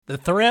The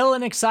thrill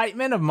and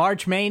excitement of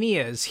March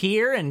Mania is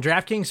here, and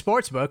DraftKings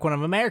Sportsbook, one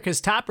of America's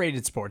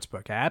top-rated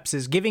sportsbook apps,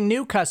 is giving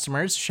new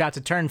customers a shot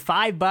to turn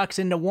 $5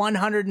 into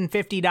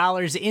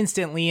 $150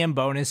 instantly in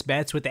bonus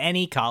bets with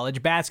any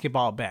college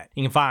basketball bet.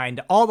 You can find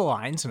all the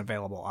lines and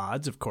available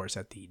odds, of course,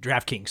 at the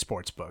DraftKings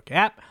Sportsbook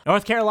app.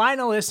 North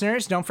Carolina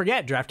listeners, don't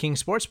forget,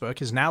 DraftKings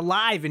Sportsbook is now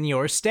live in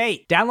your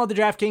state. Download the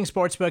DraftKings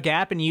Sportsbook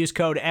app and use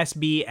code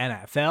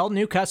SBNFL.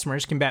 New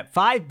customers can bet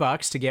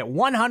 $5 to get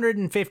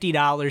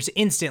 $150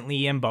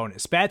 instantly in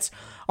bonus bets,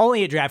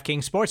 only at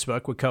DraftKings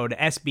Sportsbook with code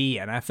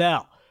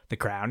SBNFL. The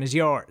crown is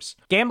yours.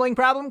 Gambling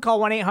problem? Call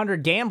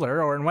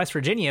 1-800-GAMBLER, or in West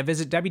Virginia,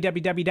 visit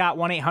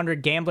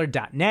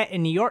www.1800gambler.net.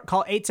 In New York,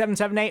 call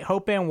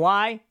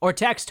 877-8-HOPE-NY or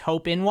text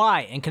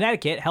HOPE-NY. In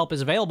Connecticut, help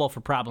is available for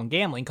problem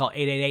gambling. Call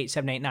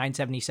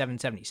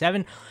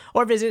 888-789-7777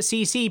 or visit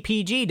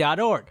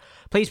ccpg.org.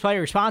 Please play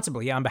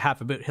responsibly on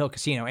behalf of Boot Hill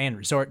Casino and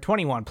Resort.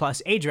 21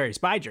 plus, age varies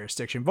by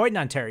jurisdiction. Void in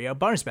Ontario.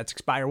 Bonus bets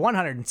expire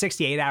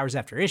 168 hours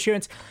after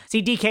issuance.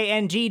 See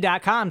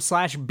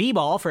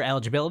dkng.com/bball for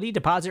eligibility,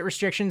 deposit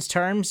restrictions,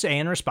 terms,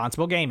 and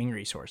responsible gaming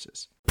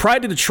resources.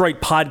 Pride of Detroit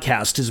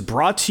podcast is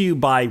brought to you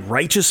by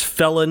Righteous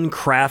Felon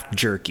Craft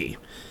Jerky.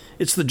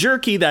 It's the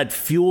jerky that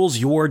fuels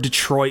your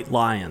Detroit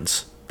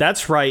Lions.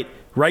 That's right.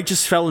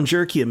 Righteous Felon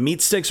Jerky and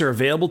meat sticks are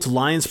available to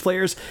Lions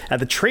players at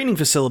the training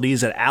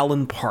facilities at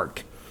Allen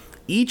Park.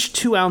 Each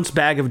 2-ounce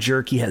bag of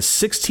jerky has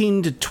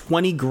 16 to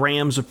 20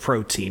 grams of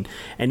protein,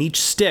 and each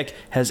stick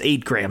has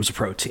 8 grams of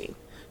protein.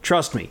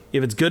 Trust me,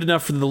 if it's good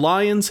enough for the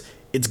Lions,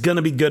 it's going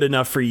to be good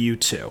enough for you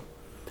too.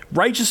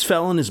 Righteous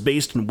Felon is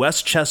based in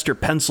Westchester,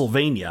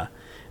 Pennsylvania,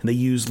 and they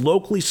use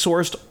locally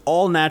sourced,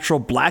 all-natural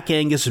Black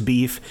Angus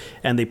beef,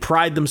 and they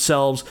pride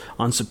themselves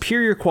on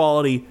superior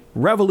quality,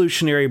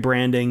 revolutionary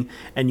branding,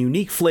 and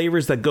unique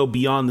flavors that go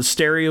beyond the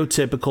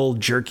stereotypical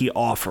jerky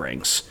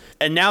offerings.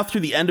 And now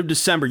through the end of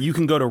December, you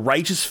can go to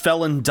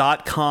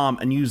righteousfelon.com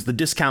and use the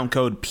discount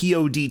code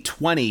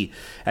POD20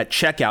 at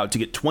checkout to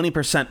get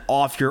 20%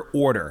 off your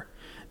order.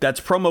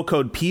 That's promo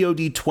code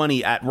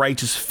POD20 at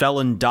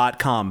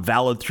righteousfelon.com,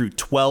 valid through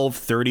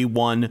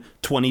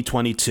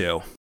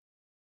 12/31/2022.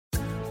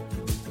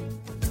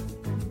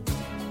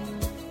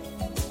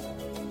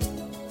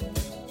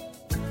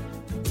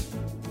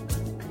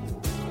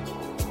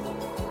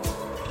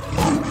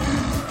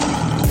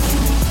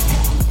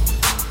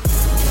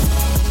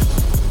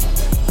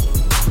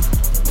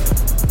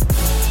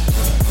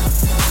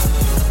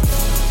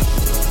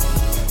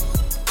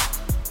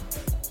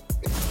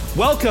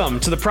 Welcome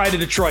to the Pride of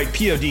Detroit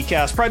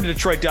PODcast,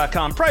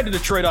 prideofdetroit.com, Pride of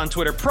Detroit on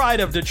Twitter, Pride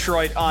of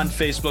Detroit on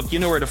Facebook. You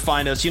know where to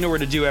find us. You know where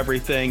to do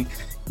everything.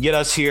 Get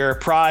us here,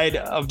 Pride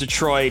of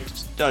Detroit,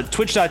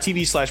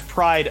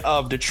 twitch.tv/Pride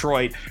of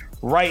Detroit.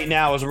 Right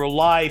now, as we're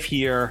live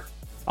here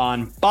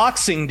on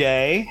Boxing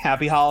Day.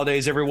 Happy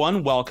holidays,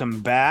 everyone.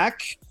 Welcome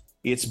back.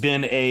 It's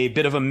been a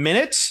bit of a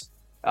minute.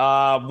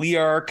 We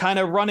are kind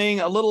of running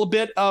a little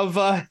bit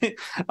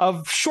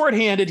of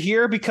shorthanded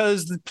here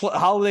because the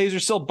holidays are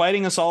still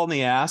biting us all in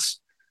the ass.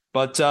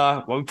 But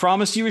we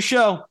promised you a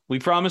show. We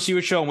promised you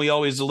a show, and we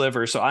always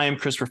deliver. So I am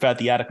Christopher Fett,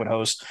 the adequate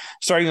host,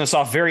 starting us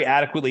off very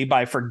adequately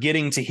by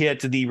forgetting to hit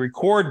the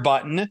record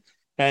button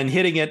and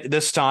hitting it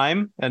this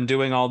time and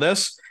doing all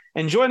this.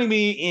 And joining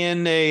me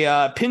in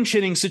a pinch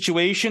hitting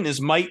situation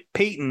is Mike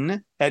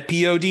Payton at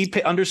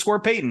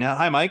POD_Payton.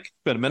 Hi, Mike.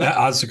 Been a minute.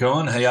 How's it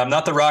going? Hey, I'm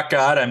not the rock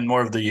god. I'm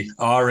more of the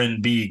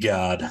R&B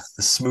god,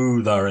 the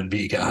smooth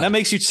R&B god. That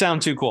makes you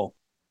sound too cool.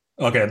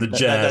 Okay, the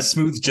jazz,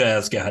 smooth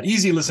jazz god,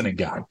 easy listening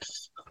god.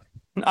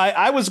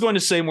 I was going to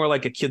say more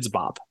like a Kid's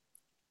Bop.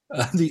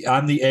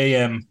 I'm the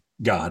AM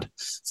god.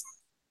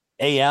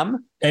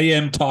 AM?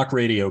 AM talk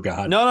radio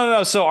god.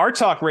 No. So our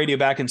talk radio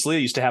back in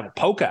Toledo used to have a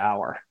polka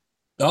hour.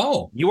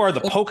 Oh, you are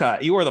the polka.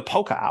 You are the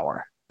polka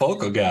hour.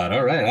 Polka god.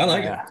 All right, I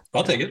like it.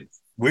 I'll take it.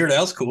 Weird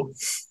Al's cool.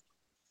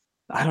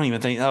 I don't even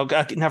think. Oh,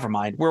 God, never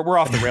mind. We're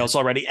off the rails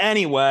already.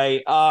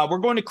 Anyway, we're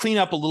going to clean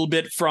up a little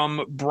bit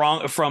from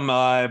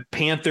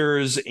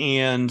Panthers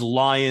and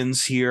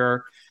Lions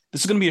here.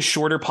 This is going to be a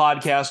shorter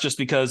podcast just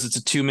because it's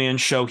a 2-man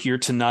show here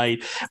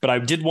tonight. But I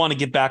did want to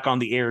get back on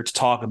the air to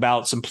talk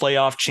about some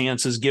playoff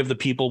chances, give the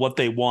people what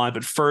they want.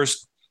 But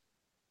first,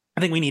 I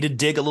think we need to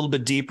dig a little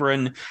bit deeper.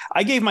 And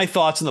I gave my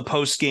thoughts in the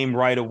post game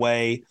right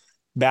away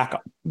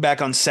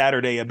back on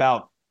Saturday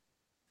about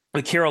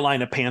the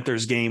Carolina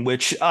Panthers game,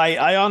 which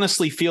I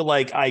honestly feel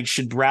like I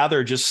should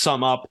rather just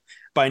sum up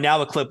by now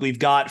the clip we've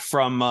got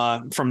from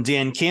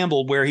Dan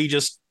Campbell, where he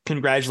just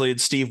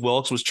congratulated Steve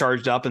Wilks, was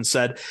charged up and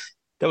said,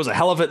 that was a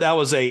hell of it. That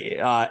was a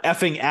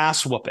effing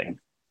ass whooping.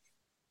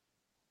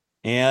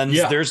 And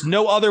There's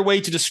no other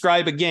way to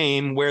describe a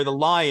game where the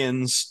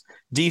Lions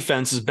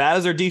defense, as bad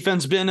as their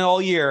defense been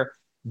all year,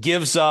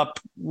 gives up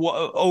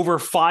over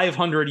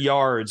 500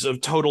 yards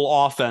of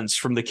total offense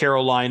from the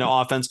Carolina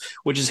offense,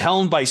 which is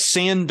helmed by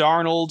Sam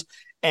Darnold.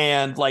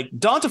 And like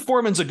Donta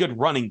Foreman's a good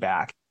running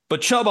back,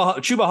 but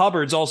Chuba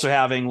Hubbard's also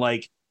having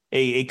like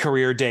a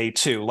career day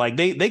too. Like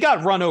they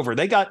got run over.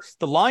 The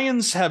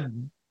Lions have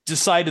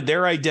decided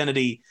their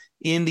identity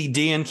in the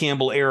Dan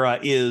Campbell era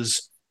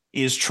is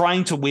is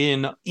trying to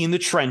win in the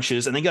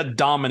trenches, and they got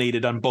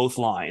dominated on both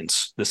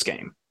lines this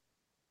game.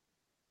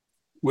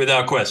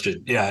 Without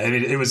question. Yeah. I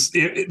mean,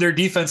 their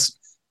defense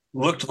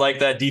looked like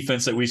that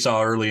defense that we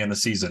saw early in the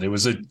season. It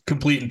was a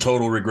complete and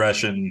total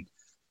regression.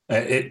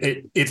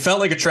 It felt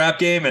like a trap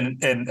game,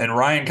 and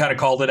Ryan kind of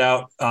called it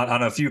out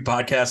on a few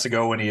podcasts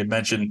ago when he had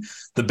mentioned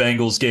the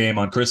Bengals game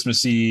on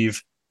Christmas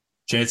Eve,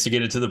 chance to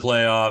get into the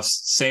playoffs,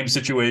 same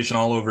situation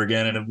all over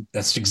again, and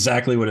that's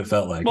exactly what it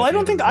felt like. Well, I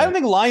don't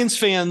think Lions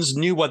fans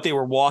knew what they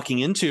were walking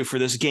into for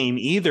this game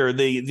either.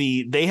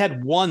 They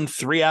had won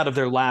 3 out of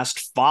their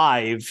last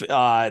 5.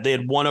 They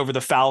had won over the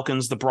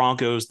Falcons, the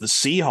Broncos, the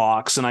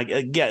Seahawks, and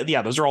I get,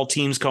 yeah, those are all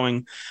teams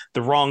going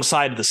the wrong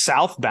side of the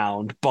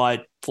southbound,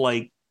 but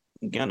like,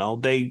 you know,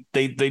 they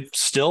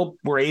still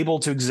were able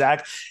to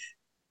exact.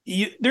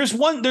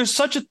 There's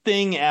such a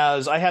thing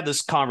as, I had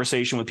this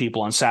conversation with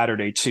people on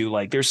Saturday too.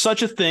 Like, there's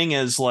such a thing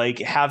as like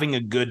having a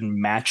good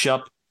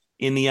matchup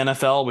in the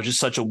NFL, which is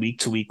such a week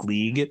to week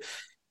league.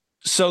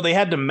 So they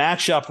had to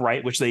match up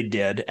right, which they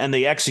did, and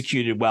they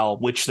executed well,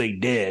 which they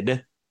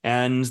did.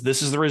 And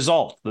this is the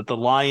result, that the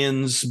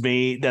Lions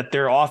that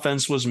their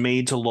offense was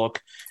made to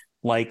look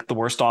like the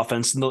worst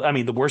offense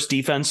the worst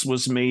defense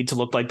was made to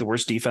look like the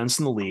worst defense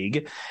in the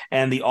league.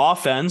 And the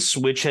offense,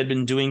 which had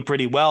been doing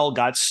pretty well,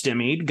 got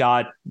stymied,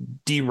 got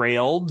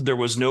derailed. There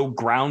was no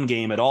ground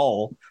game at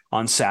all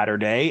on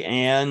Saturday.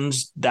 And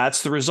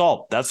that's the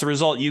result. That's the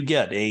result you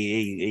get.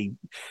 A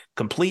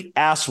complete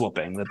ass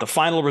whooping. That the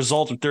final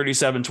result of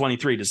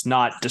 37-23 does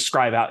not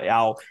describe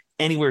how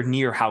anywhere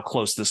near how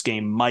close this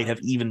game might have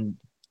even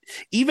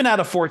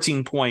at a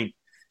 14-point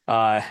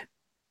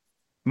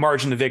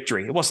margin of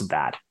victory. It wasn't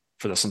that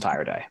for this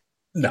entire day.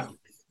 No,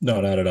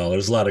 not at all.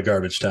 There's a lot of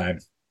garbage time.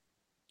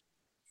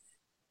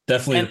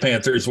 Definitely the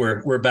Panthers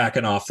were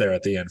backing off there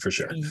at the end for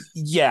sure.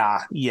 Yeah.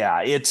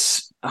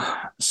 It's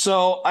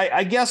so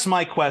I guess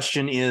my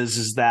question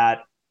is that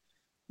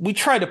we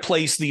try to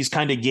place these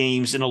kind of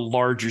games in a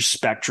larger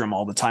spectrum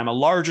all the time, a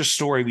larger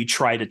story we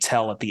try to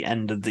tell at the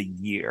end of the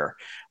year,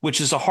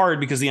 which is hard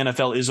because the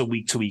NFL is a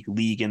week-to-week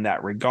league in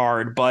that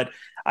regard. But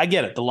I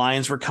get it. The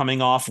Lions were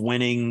coming off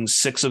winning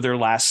 6 of their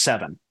last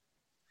 7.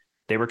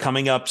 They were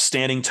coming up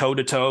standing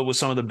toe-to-toe with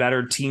some of the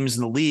better teams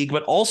in the league,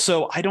 but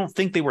also I don't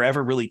think they were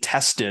ever really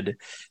tested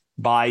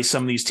by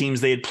some of these teams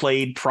they had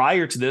played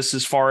prior to this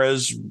as far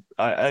as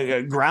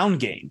a ground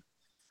game.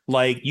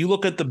 Like, you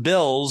look at the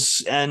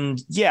Bills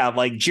and yeah,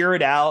 like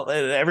Jared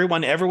Allen,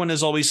 everyone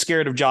is always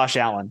scared of Josh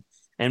Allen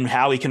and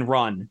how he can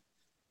run.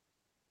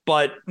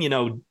 But, you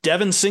know,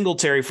 Devin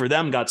Singletary for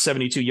them got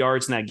 72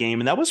 yards in that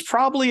game. And that was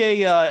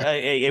probably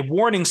a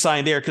warning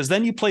sign there, because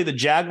then you play the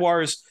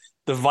Jaguars,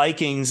 the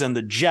Vikings, and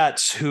the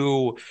Jets,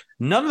 who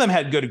none of them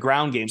had good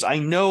ground games. I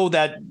know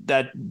that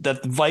the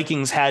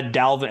Vikings have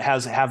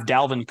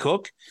Dalvin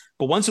Cook,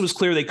 but once it was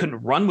clear they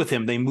couldn't run with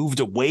him, they moved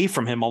away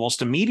from him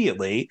almost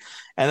immediately.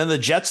 And then the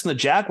Jets and the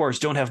Jaguars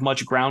don't have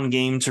much ground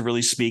game to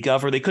really speak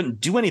of, or they couldn't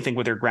do anything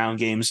with their ground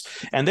games.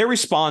 And their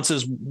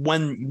responses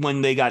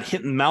when they got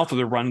hit in the mouth with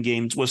their run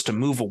games was to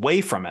move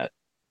away from it.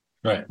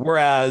 Right.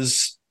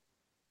 Whereas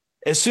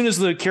as soon as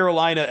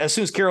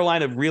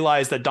Carolina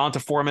realized that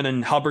Donta Foreman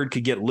and Hubbard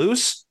could get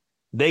loose,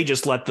 they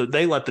just let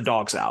the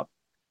dogs out.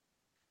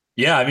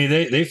 Yeah, I mean,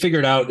 they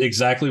figured out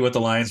exactly what the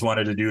Lions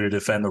wanted to do to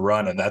defend the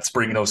run, and that's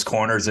bringing those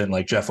corners in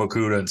like Jeff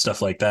Okudah and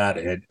stuff like that,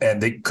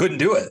 and they couldn't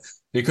do it.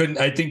 They couldn't.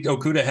 I think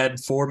Okudah had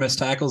 4 missed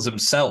tackles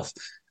himself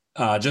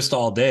just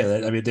all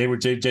day. I mean, they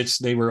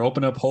were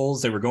opening up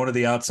holes. They were going to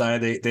the outside.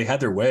 They had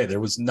their way. There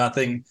was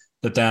nothing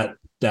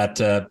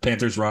that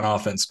Panthers run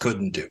offense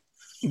couldn't do.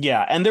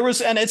 Yeah, and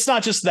it's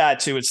not just that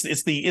too.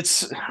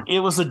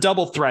 It was a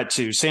double threat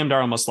too. Sam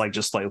Darnold must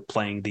just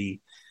playing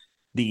the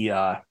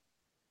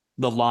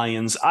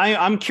Lions.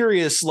 I'm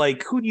curious,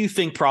 like, who do you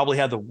think probably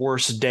had the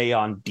worst day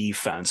on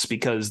defense?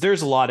 Because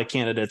there's a lot of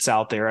candidates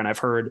out there, and I've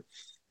heard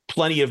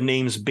plenty of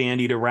names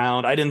bandied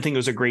around. I didn't think it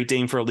was a great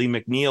day for Lee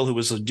McNeil, who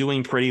was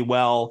doing pretty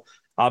well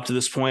up to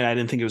this point. I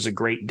didn't think it was a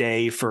great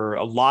day for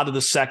a lot of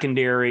the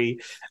secondary.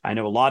 I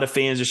know a lot of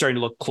fans are starting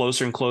to look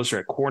closer and closer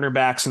at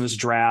cornerbacks in this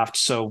draft.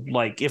 So,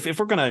 like, if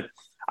we're going to,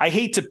 I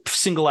hate to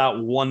single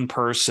out one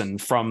person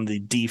from the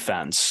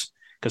defense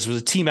because it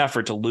was a team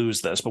effort to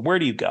lose this, but where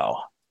do you go?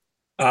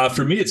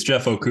 For me, it's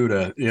Jeff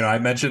Okudah. You know, I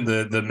mentioned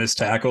the missed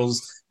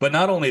tackles, but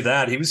not only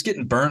that, he was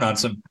getting burned on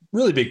some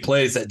really big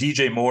plays. That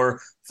DJ Moore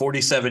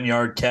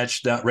 47-yard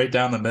catch right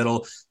down the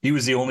middle. He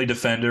was the only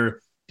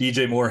defender.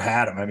 DJ Moore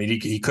had him. I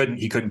mean, he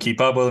couldn't keep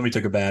up with him. He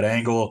took a bad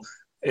angle,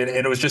 and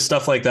it was just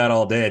stuff like that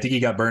all day. I think he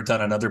got burnt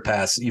on another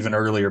pass even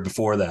earlier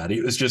before that.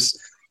 It was just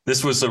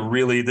this was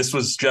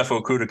Jeff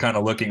Okudah kind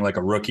of looking like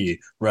a rookie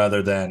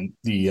rather than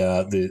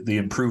the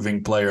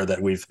improving player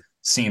that we've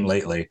seen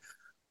lately.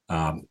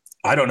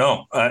 I don't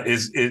know.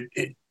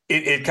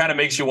 It kind of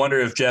makes you wonder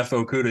if Jeff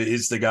Okudah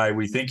is the guy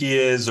we think he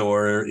is,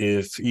 or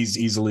if he's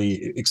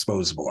easily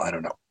exposable. I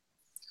don't know.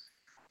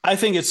 I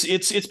think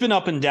it's been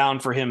up and down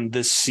for him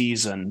this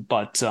season,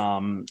 but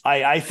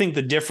I think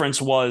the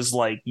difference was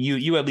like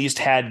you at least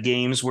had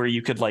games where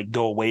you could like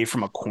go away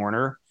from a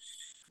corner.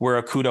 where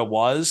Okudah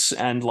was,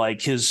 and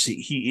like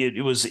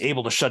it was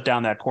able to shut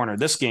down that corner.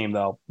 This game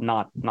though,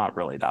 not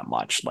really that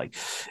much. Like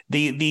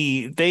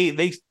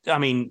they I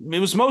mean, it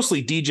was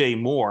mostly DJ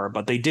Moore,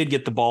 but they did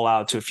get the ball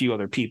out to a few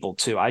other people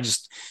too.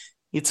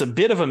 It's a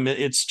bit of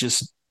it's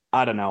just,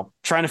 I don't know,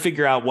 trying to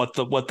figure out what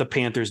the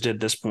Panthers did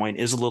at this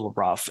point is a little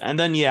rough. And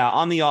then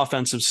on the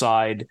offensive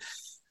side,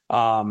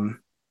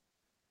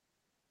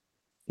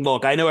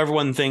 look, I know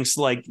everyone thinks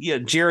like,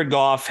 Jared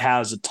Goff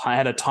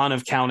had a ton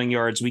of counting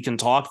yards. We can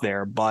talk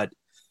there, but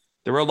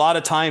there were a lot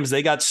of times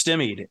they got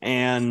stymied.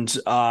 And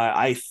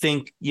I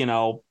think,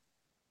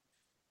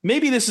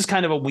 maybe this is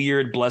kind of a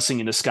weird blessing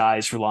in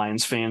disguise for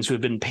Lions fans who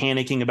have been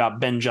panicking about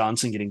Ben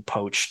Johnson getting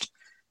poached,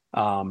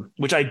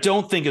 which I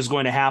don't think is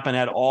going to happen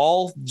at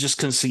all, just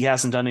because he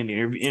hasn't done any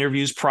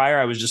interviews prior.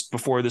 I was just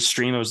before this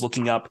stream, I was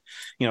looking up,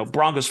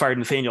 Broncos fired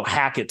Nathaniel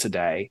Hackett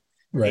today.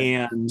 Right.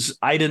 And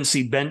I didn't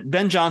see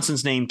Ben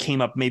Johnson's name came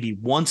up maybe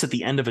once at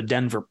the end of a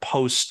Denver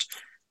Post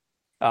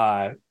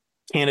potential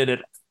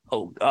candidate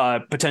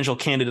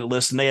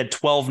list, and they had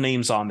 12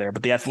 names on there,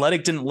 but the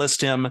Athletic didn't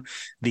list him.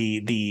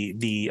 I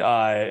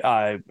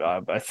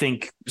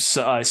think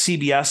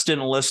CBS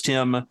didn't list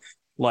him.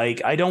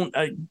 Like, I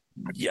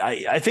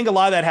think a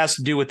lot of that has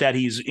to do with that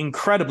he's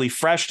incredibly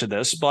fresh to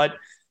this, but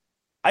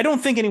I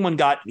don't think anyone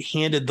got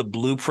handed the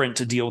blueprint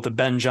to deal with the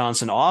Ben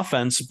Johnson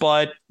offense,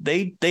 but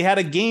they had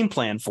a game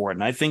plan for it.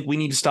 And I think we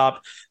need to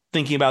stop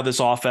thinking about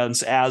this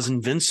offense as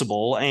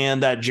invincible,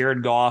 and that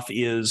Jared Goff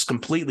is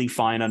completely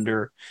fine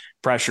under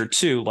pressure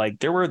too. Like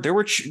there were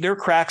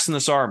cracks in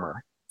this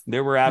armor.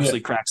 There were absolutely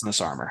cracks in this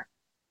armor.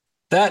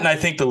 That, and I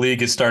think the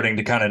league is starting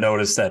to kind of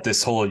notice that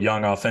this whole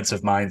young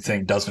offensive mind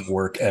thing doesn't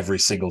work every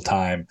single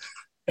time.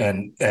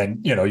 And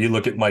you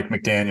look at Mike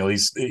McDaniel.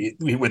 He's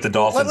with the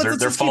Dolphins.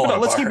 They're falling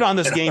apart. Let's keep it on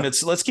this game.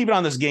 Let's keep it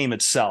on this game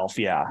itself.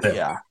 Yeah.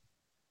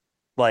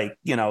 Like,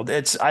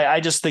 I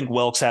just think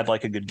Wilkes had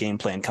like a good game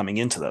plan coming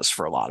into this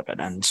for a lot of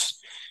it. And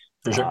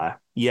for sure. I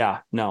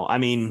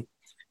mean,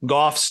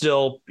 Goff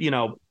still,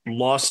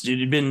 lost. It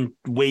had been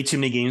way too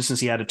many games since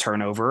he had a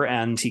turnover,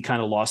 and he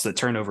kind of lost the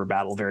turnover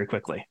battle very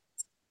quickly.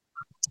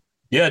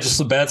 Yeah,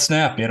 just a bad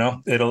snap,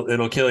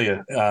 it'll kill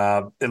you.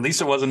 At least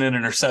it wasn't an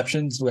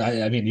interception.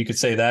 I mean, you could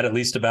say that at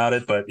least about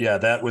it, but yeah,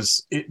 that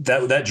was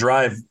that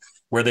drive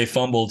where they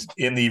fumbled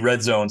in the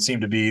red zone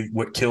seemed to be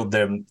what killed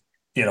them,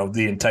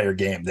 the entire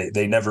game.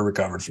 They never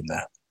recovered from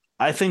that.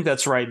 I think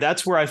that's right.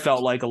 That's where I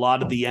felt like a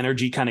lot of the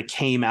energy kind of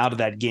came out of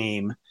that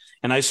game.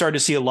 And I started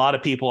to see a lot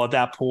of people at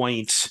that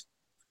point,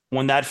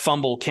 when that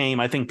fumble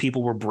came, I think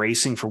people were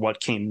bracing for what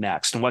came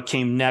next. And what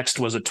came next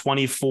was a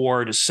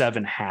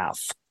 24-7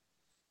 half.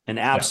 An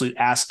absolute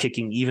ass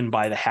kicking, even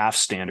by the half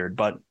standard.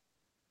 But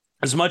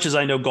as much as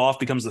I know Goff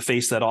becomes the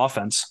face of that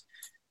offense,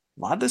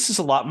 a lot of this is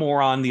a lot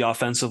more on the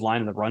offensive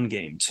line and the run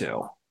game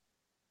too.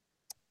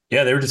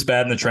 Yeah, they were just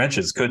bad in the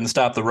trenches. Couldn't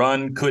stop the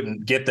run.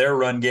 Couldn't get their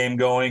run game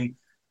going.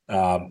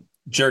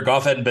 Jared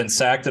Goff hadn't been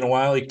sacked in a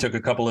while. He took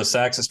a couple of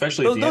sacks,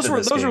 especially at the end of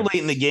this game. Those were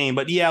late in the game.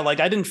 But yeah, like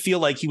I didn't feel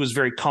like he was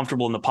very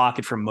comfortable in the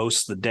pocket for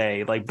most of the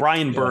day. Like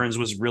Brian Burns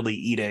was really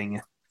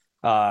eating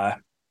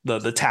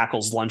the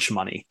tackles lunch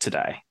money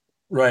today.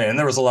 Right, and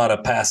there was a lot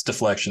of pass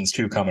deflections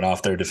too coming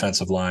off their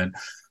defensive line.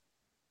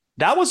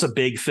 That was a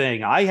big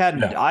thing.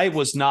 I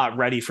was not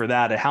ready for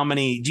that.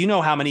 Do you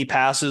know how many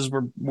passes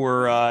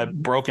were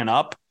broken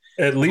up?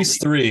 At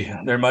least 3.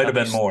 There might have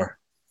been more.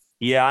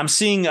 Yeah, I'm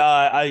seeing.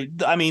 I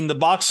mean, the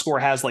box score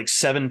has like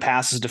 7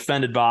 passes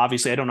defended, but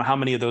obviously, I don't know how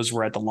many of those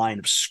were at the line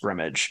of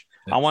scrimmage.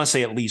 Yeah. I want to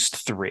say at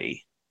least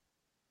 3.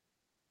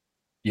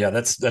 Yeah,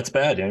 that's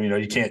bad. I mean,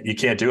 you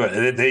can't do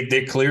it.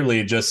 They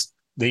clearly just.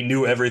 They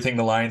knew everything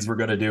the Lions were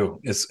going to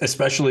do,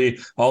 especially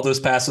all those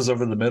passes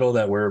over the middle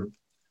that were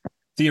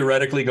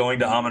theoretically going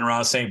to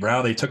Amon-Ra St.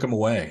 Brown. They took them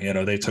away.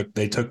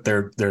 They took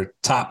their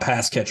top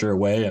pass catcher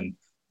away, and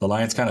the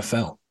Lions kind of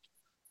fell.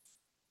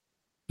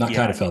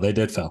 They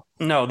did fell.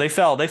 No, they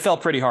fell. They fell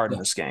pretty hard in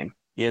this game.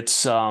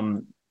 It's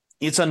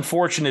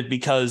unfortunate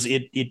because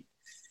it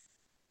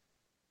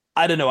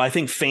I don't know. I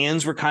think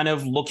fans were kind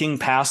of looking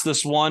past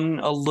this one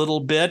a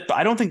little bit, but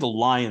I don't think the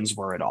Lions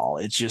were at all.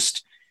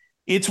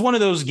 It's one of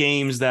those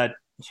games that,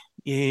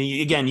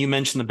 again, you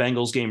mentioned the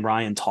Bengals game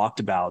Ryan talked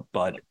about,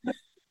 but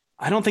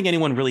I don't think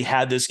anyone really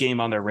had this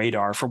game on their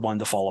radar for one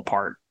to fall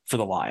apart for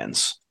the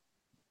Lions.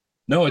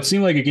 No, it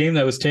seemed like a game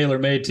that was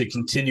tailor-made to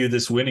continue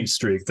this winning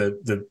streak.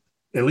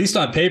 At least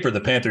on paper,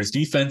 the Panthers'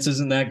 defense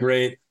isn't that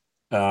great.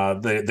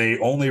 They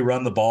only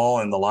run the ball,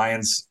 and the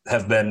Lions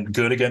have been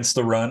good against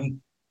the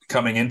run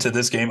coming into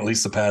this game, at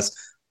least the past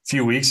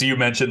few weeks. You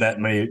mentioned that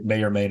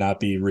may or may not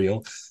be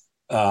real.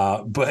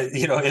 But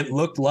it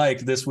looked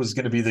like this was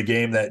going to be the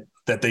game that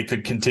they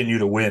could continue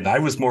to win. I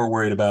was more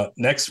worried about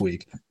next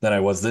week than I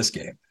was this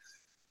game.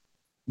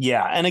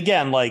 Yeah. And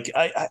again, like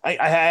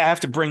I have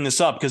to bring this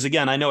up because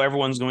again, I know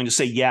everyone's going to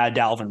say,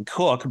 Dalvin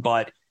Cook,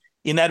 but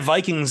in that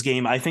Vikings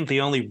game, I think they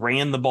only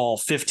ran the ball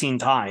 15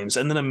 times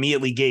and then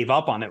immediately gave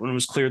up on it when it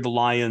was clear the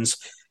Lions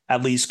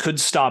at least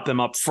could stop them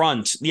up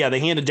front. Yeah. They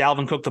handed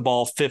Dalvin Cook the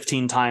ball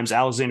 15 times,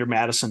 Alexander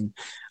Mattison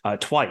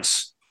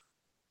twice.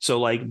 So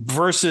like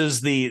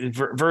versus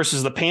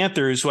the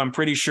Panthers, who I'm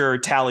pretty sure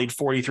tallied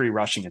 43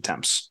 rushing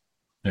attempts.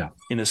 Yeah.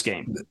 In this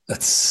game.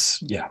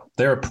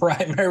 They're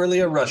primarily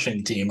a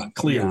rushing team,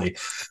 clearly.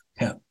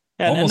 Yeah.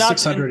 Almost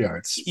 600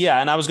 yards. Yeah,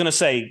 and I was going to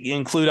say,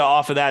 include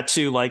off of that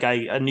too, like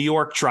New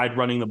York tried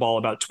running the ball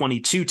about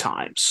 22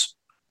 times.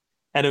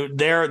 And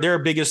their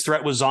biggest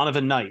threat was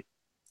Zonovan Knight,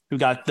 who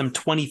got them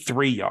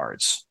 23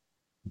 yards.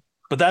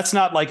 But that's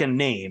not like a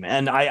name.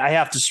 And I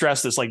have to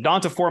stress this, like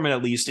D'Onta Foreman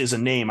at least is a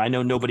name. I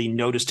know nobody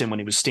noticed him when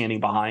he was standing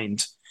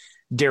behind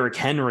Derrick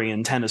Henry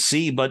in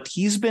Tennessee, but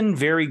he's been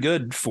very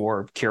good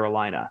for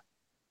Carolina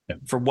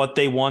for what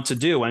they want to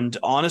do. And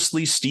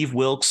honestly, Steve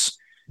Wilks,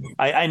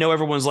 I know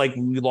everyone's like,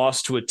 we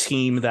lost to a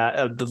team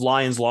that the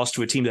Lions lost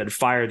to a team that had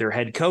fired their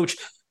head coach.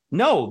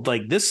 No,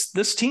 like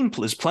this team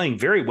is playing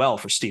very well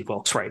for Steve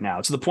Wilks right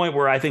now, to the point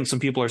where I think some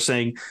people are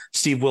saying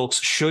Steve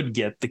Wilks should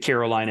get the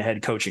Carolina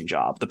head coaching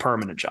job, the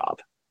permanent job.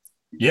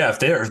 Yeah, if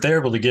they're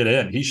able to get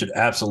in, he should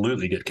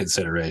absolutely get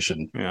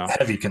consideration,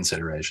 heavy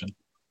consideration.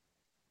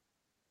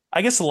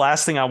 I guess the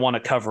last thing I want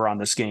to cover on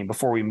this game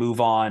before we move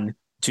on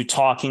to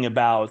talking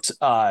about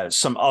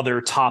some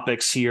other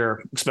topics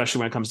here, especially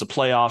when it comes to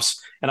playoffs,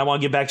 and I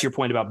want to get back to your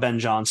point about Ben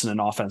Johnson and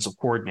offensive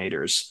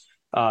coordinators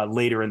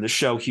later in the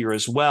show here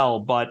as well.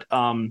 But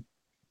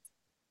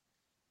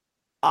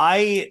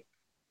I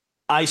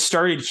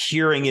started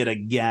hearing it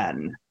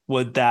again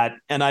with that,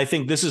 and I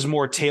think this is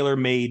more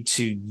tailor-made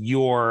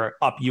to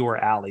up your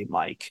alley,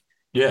 Mike.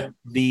 Yeah.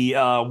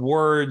 The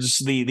words,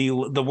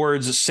 the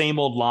words "same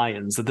old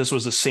Lions," that this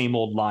was a same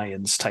old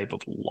Lions type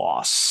of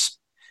loss,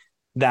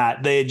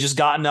 that they had just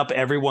gotten up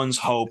everyone's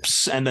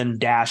hopes and then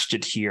dashed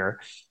it here,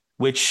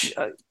 which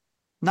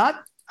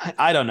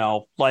I don't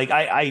know. Like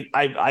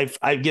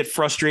I get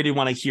frustrated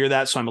when I hear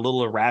that, so I'm a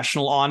little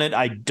irrational on it.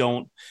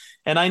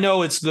 And I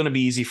know it's going to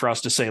be easy for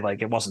us to say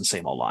like it wasn't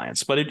same old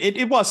Lions, but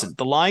it wasn't.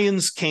 The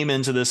Lions came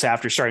into this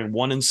after starting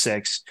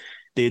 1-6.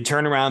 They had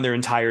turned around their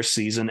entire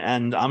season,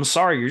 and I'm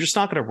sorry, you're just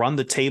not going to run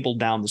the table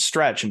down the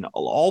stretch. And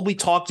all we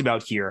talked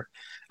about here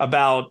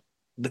about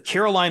the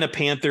Carolina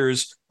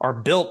Panthers are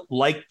built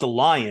like the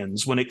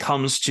Lions when it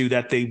comes to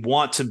that they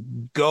want to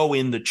go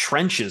in the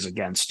trenches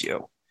against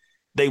you.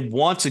 They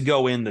want to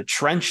go in the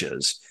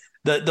trenches.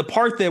 The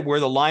part that where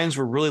the Lions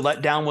were really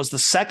let down was the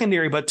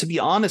secondary. But to be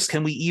honest,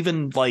 can we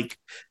even like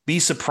be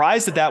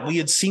surprised at that? We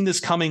had seen this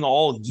coming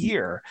all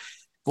year.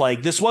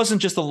 Like this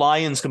wasn't just the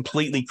Lions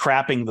completely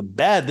crapping the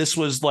bed. This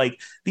was like,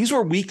 these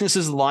were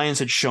weaknesses the Lions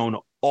had shown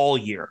all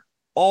year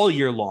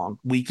long,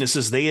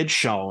 weaknesses they had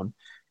shown,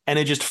 and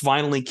it just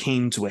finally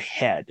came to a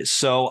head.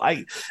 So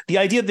the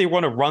idea that they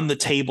want to run the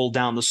table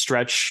down the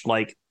stretch,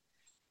 like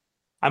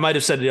I might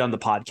have said it on the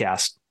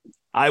podcast.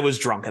 I was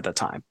drunk at the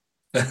time.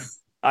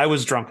 I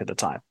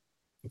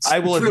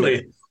will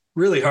admit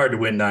really hard to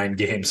win 9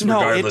 games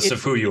regardless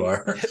of who you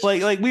are.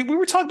 Like we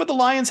were talking about the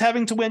Lions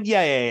having to win.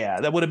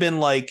 Yeah. That would have been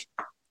like,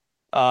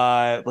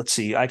 let's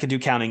see. I can do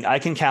counting. I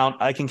can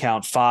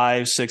count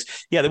 5,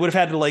 6. Yeah. They would have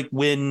had to like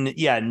win.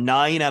 Yeah.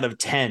 9 out of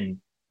 10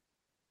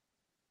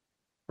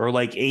 or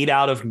like 8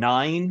 out of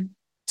 9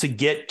 to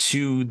get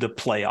to the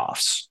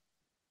playoffs.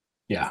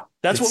 Yeah.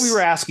 That's what we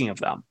were asking of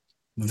them.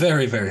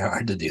 Very, very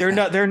hard to do.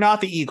 They're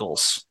not the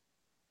Eagles.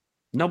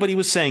 Nobody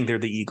was saying they're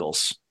the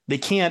Eagles. They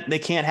can't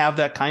have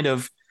that kind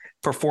of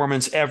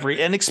performance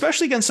and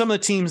especially against some of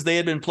the teams they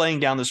had been playing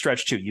down the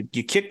stretch too.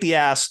 You kicked the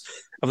ass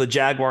of the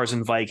Jaguars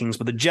and Vikings,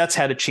 but the Jets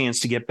had a chance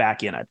to get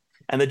back in it,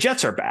 and the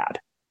Jets are bad.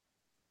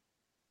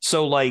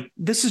 So like,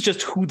 this is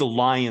just who the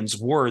Lions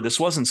were. This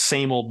wasn't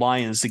same old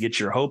Lions to get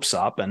your hopes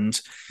up. And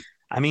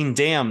I mean,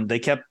 damn, they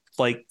kept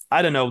like,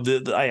 I don't know.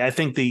 I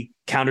think the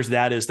counter to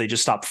that is they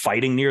just stopped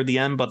fighting near the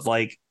end, but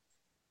like,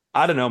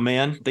 I don't know,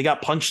 man. They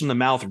got punched in the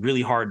mouth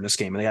really hard in this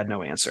game, and they had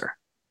no answer.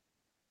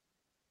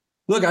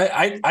 Look,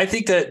 I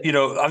think that,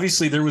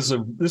 obviously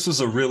this was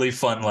a really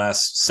fun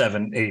last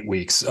 7-8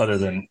 weeks other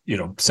than,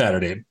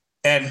 Saturday.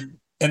 And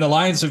the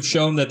Lions have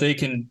shown that they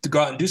can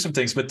go out and do some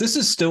things, but this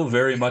is still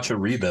very much a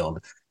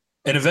rebuild.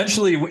 And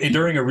eventually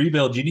during a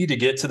rebuild, you need to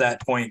get to that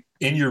point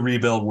in your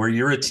rebuild where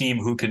you're a team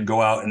who can go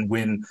out and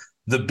win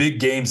the big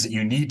games that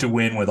you need to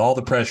win with all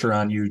the pressure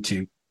on you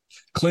to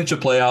clinch a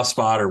playoff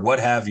spot or what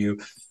have you.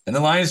 And the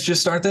Lions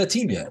just aren't that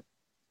team yet.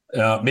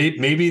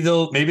 Maybe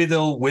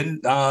they'll win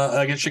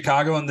against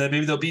Chicago, and then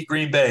maybe they'll beat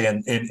Green Bay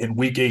in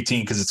week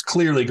 18 because it's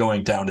clearly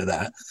going down to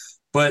that.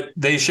 But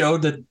they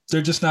showed that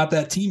they're just not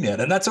that team yet,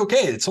 and that's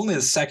okay. It's only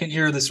the second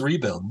year of this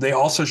rebuild. They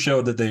also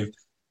showed that they've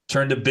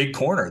turned a big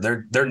corner.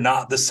 They're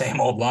not the same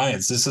old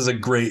Lions. This is a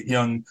great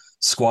young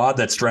squad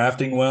that's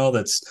drafting well,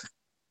 that's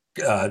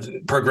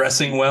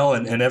progressing well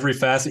in every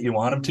facet you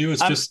want them to.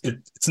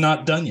 It's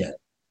not done yet.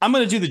 I'm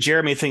going to do the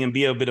Jeremy thing and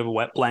be a bit of a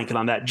wet blanket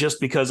on that,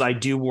 just because I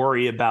do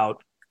worry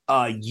about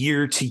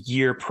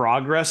year-to-year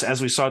progress.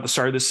 As we saw at the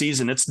start of the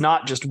season, it's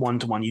not just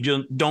one-to-one.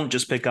 You don't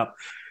just pick up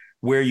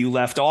where you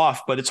left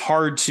off, but it's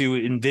hard to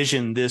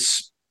envision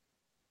this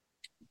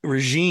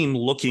regime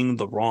looking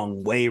the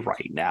wrong way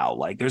right now.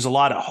 Like, there's a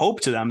lot of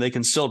hope to them. They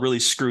can still really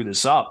screw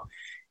this up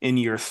in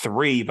year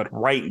 3. But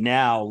right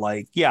now,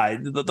 like, yeah,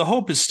 the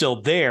hope is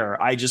still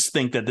there. I just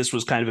think that this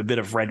was kind of a bit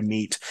of red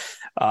meat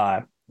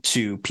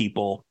to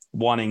people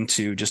wanting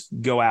to just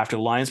go after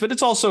the Lions. But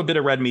it's also a bit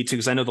of red meat too,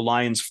 because I know the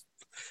Lions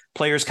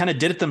players kind of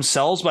did it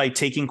themselves by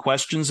taking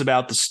questions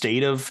about the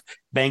state of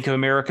Bank of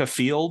America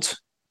Field.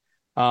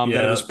 That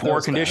it was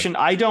poor condition.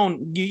 Bad.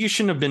 You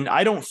shouldn't have been.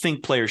 I don't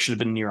think players should have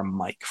been near a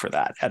mic for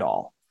that at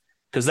all,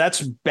 because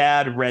that's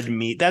bad red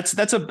meat.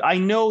 I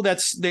know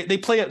they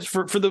play it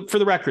for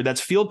the record.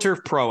 That's Field Turf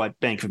Pro at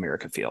Bank of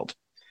America Field,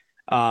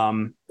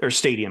 or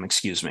Stadium,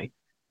 excuse me.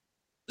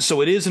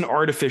 So it is an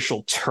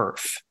artificial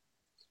turf.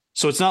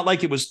 So it's not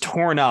like it was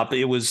torn up.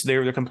 It was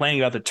they're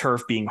complaining about the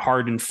turf being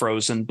hard and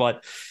frozen,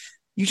 but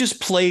you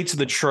just play to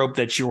the trope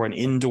that you're an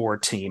indoor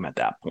team at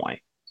that point.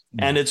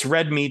 And it's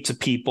red meat to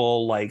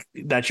people like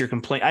that you're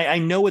complaining. I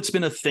know it's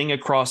been a thing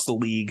across the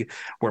league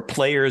where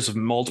players of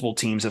multiple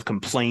teams have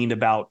complained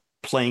about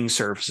playing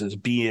surfaces,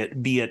 be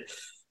it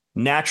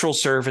natural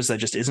surface that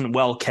just isn't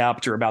well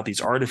kept, or about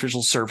these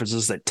artificial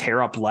surfaces that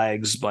tear up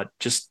legs. But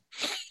just,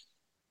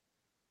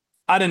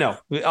 I don't know.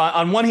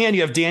 On one hand,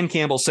 you have Dan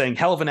Campbell saying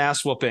hell of an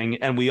ass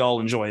whooping, and we all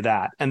enjoy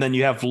that. And then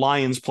you have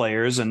Lions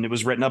players, and it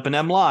was written up in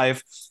M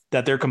Live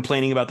that they're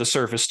complaining about the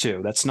surface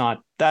too. That's not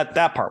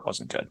that part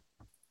wasn't good.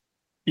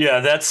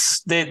 Yeah,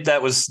 that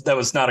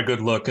was not a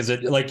good look, because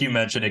it, like you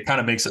mentioned, it kind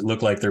of makes it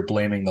look like they're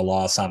blaming the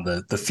loss on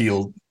the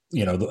field,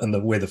 and the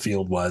way the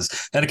field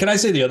was. And can I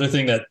say the other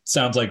thing that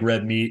sounds like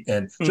red meat?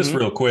 And just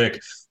real quick,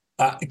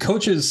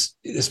 coaches,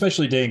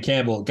 especially Dan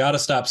Campbell, got to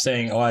stop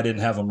saying, "Oh, I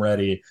didn't have them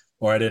ready,"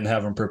 or "I didn't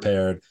have them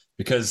prepared,"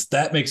 because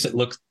that makes it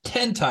look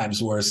 10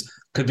 times worse.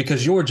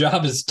 Because your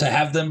job is to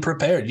have them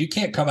prepared. You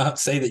can't come out and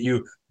say that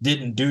you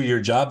didn't do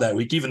your job that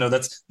week, even though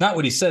that's not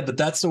what he said. But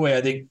that's the way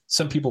I think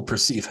some people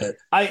perceive it.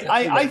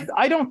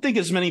 I don't think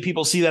as many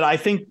people see that. I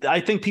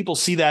think people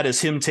see that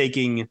as him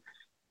taking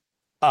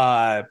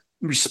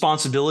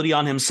responsibility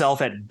on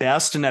himself at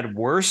best, and at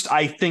worst,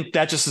 I think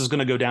that just is going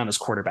to go down as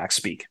quarterback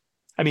speak.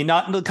 I mean,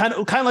 not kind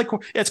of like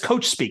it's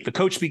coach speak, the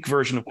coach speak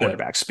version of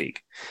quarterback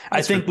speak.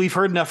 I think we've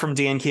heard enough from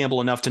Dan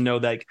Campbell enough to know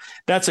that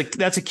that's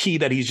a key,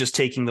 that he's just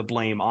taking the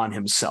blame on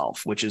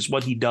himself, which is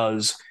what he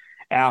does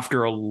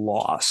after a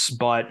loss.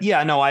 But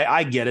yeah, no,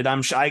 I get it.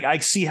 I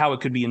see how it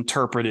could be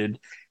interpreted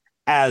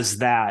as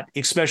that,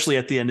 especially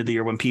at the end of the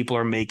year when people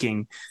are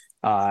making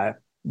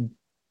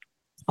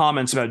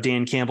comments about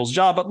Dan Campbell's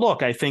job. But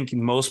look, I think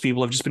most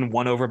people have just been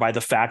won over by the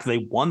fact they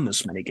won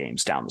this many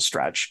games down the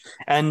stretch.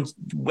 And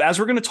as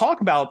we're going to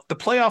talk about, the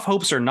playoff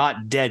hopes are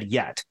not dead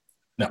yet.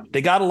 No.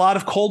 They got a lot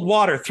of cold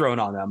water thrown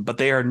on them, but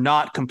they are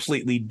not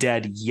completely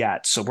dead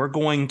yet. So we're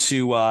going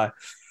to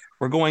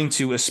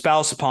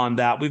espouse upon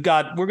that. We're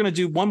going to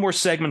do one more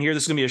segment here.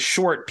 This is going to be a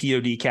short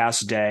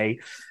PODcast day.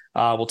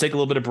 We'll take a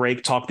little bit of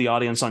break, talk to the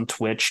audience on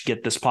Twitch,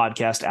 get this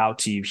podcast out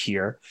to you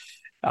here.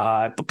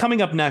 But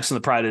coming up next on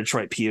the Pride of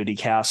Detroit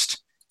PODcast,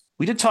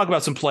 we did talk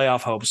about some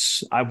playoff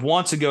hopes. I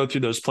want to go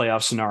through those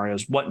playoff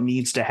scenarios, what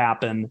needs to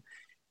happen,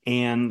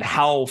 and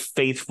how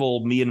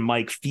faithful me and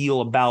Mike feel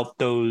about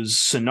those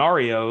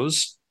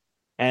scenarios,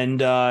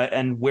 and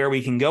where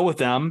we can go with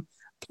them.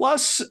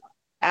 Plus,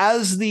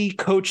 as the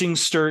coaching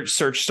search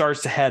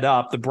starts to head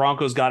up, the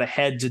Broncos got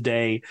ahead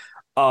today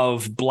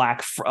of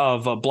Black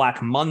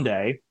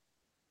Monday.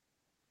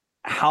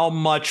 How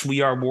much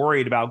we are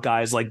worried about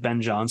guys like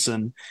Ben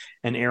Johnson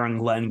and Aaron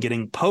Glenn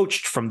getting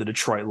poached from the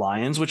Detroit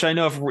Lions, which I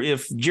know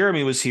if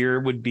Jeremy was here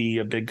would be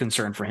a big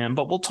concern for him,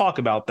 but we'll talk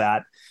about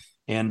that.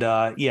 And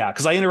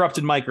because I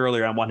interrupted Mike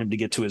earlier, I want him to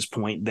get to his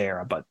point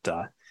there, but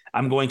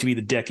I'm going to be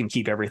the dick and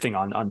keep everything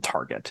on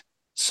target.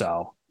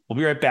 So we'll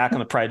be right back on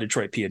the Pride of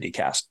Detroit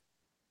PODcast.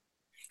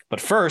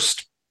 But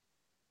first,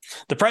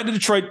 the Pride of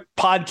Detroit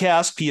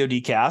podcast,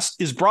 PODcast,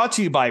 is brought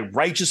to you by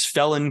Righteous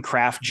Felon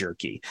Craft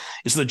Jerky.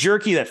 It's the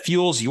jerky that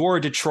fuels your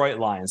Detroit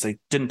Lions. They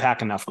didn't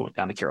pack enough going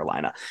down to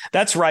Carolina.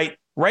 That's right.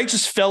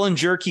 Righteous Felon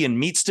Jerky and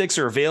meat sticks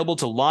are available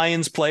to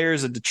Lions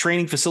players at the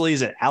training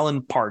facilities at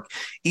Allen Park.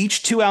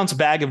 Each 2-ounce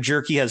bag of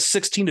jerky has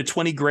 16 to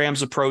 20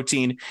 grams of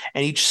protein,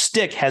 and each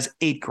stick has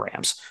 8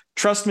 grams.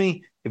 Trust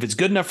me, if it's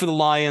good enough for the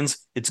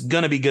Lions, it's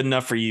going to be good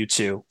enough for you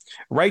too.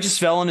 Righteous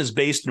Felon is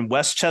based in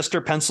Westchester,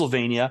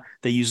 Pennsylvania.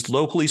 They use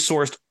locally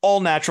sourced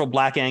all-natural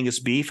Black Angus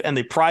beef, and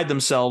they pride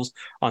themselves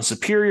on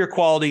superior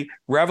quality,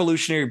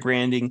 revolutionary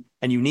branding,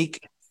 and unique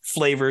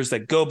flavors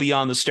that go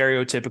beyond the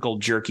stereotypical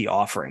jerky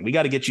offering. We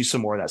got to get you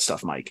some more of that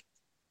stuff, Mike.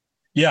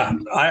 Yeah,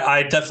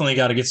 I definitely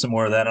got to get some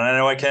more of that. And I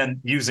know I can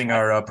using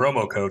our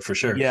promo code for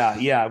sure.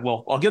 Yeah.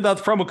 Well, I'll give out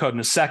the promo code in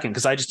a second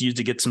because I just used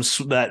to get some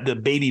the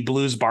Baby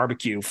Blues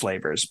barbecue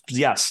flavors.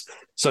 Yes.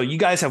 So you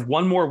guys have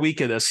one more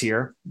week of this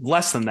here,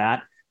 less than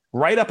that.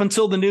 Right up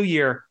until the new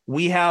year,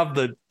 we have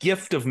the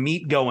gift of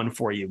meat going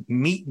for you.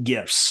 Meat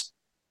gifts.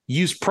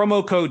 Use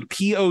promo code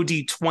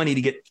POD20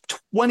 to get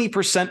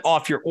 20%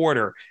 off your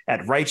order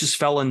at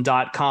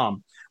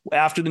righteousfelon.com.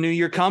 After the new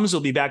year comes,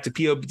 it'll be back to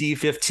POD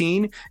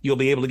 15. You'll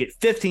be able to get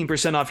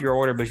 15% off your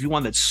order. But if you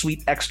want that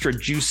sweet, extra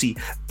juicy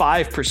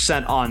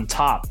 5% on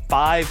top,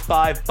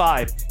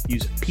 555,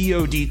 use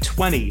POD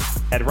 20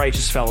 at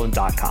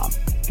righteousfelon.com.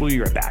 We'll be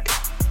right back.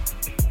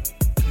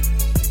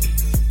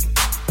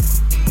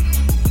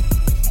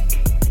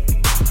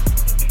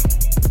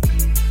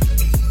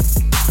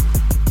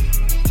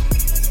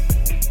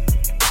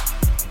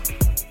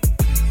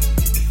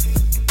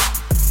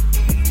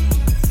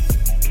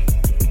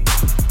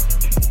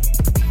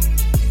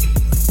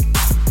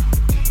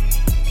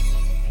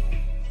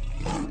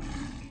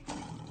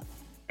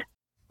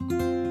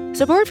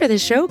 Support for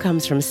this show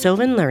comes from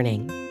Sylvan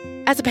Learning.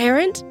 As a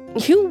parent,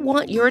 you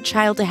want your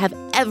child to have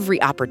every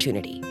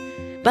opportunity,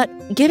 but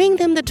giving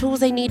them the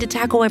tools they need to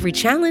tackle every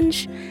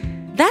challenge,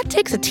 that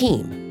takes a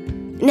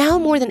team. Now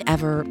more than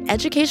ever,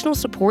 educational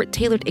support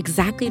tailored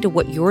exactly to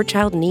what your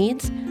child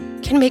needs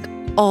can make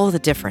all the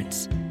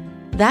difference.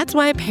 That's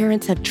why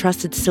parents have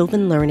trusted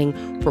Sylvan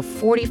Learning for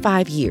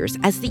 45 years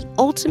as the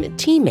ultimate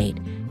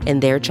teammate in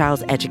their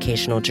child's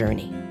educational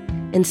journey,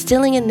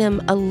 instilling in them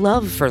a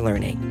love for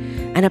learning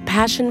and a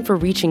passion for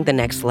reaching the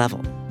next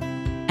level.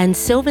 And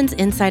Sylvan's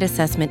Insight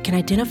Assessment can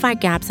identify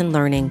gaps in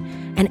learning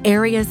and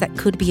areas that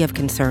could be of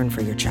concern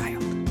for your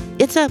child.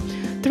 It's a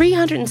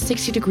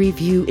 360-degree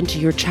view into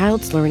your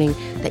child's learning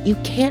that you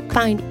can't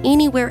find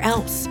anywhere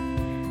else,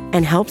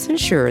 and helps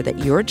ensure that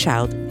your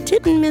child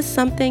didn't miss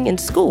something in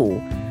school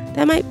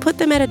that might put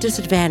them at a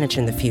disadvantage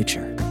in the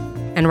future.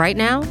 And right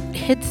now,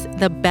 it's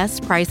the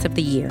best price of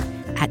the year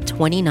at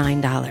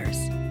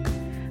 $29.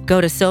 Go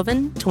to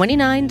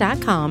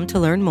sylvan29.com to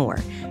learn more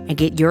and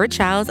get your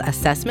child's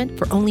assessment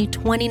for only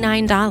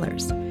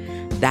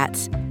 $29.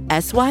 That's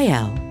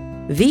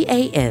SYLVAN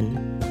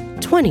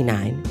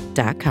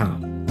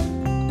 29.com.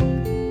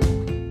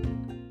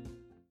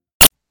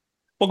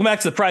 Welcome back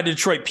to the Pride of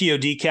Detroit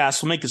POD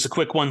cast. We'll make this a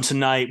quick one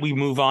tonight. We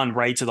move on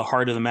right to the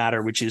heart of the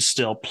matter, which is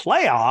still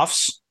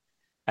playoffs,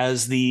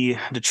 as the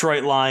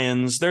Detroit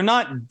Lions, they're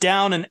not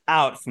down and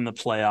out from the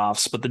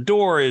playoffs, but the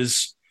door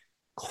is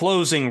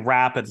closing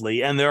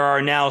rapidly, and there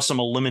are now some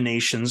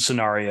elimination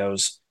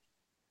scenarios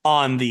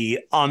on the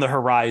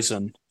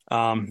horizon.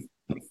 I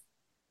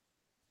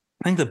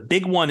think the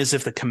big one is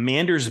if the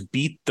Commanders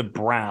beat the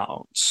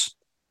Browns,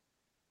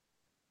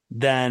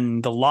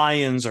 then the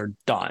Lions are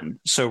done.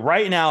 So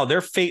right now,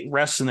 their fate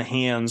rests in the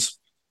hands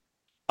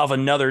of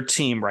another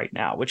team right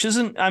now, which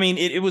isn't, I mean,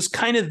 it was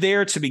kind of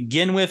there to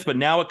begin with, but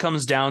now it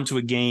comes down to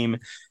a game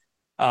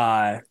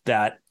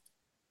that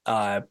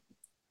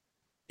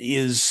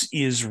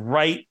is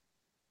right.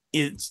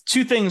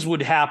 Two things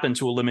would happen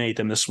to eliminate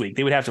them this week.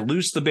 They would have to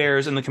lose to the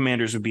Bears, and the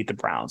Commanders would beat the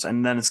Browns,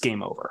 and then it's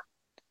game over.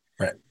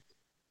 Right.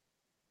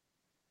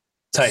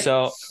 Tight.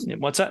 So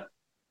what's that?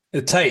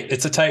 It's tight.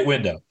 It's a tight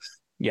window.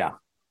 Yeah.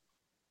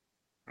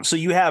 So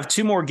you have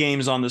two more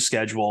games on the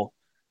schedule,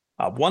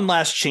 one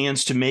last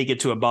chance to make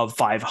it to above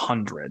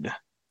 500.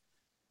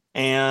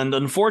 And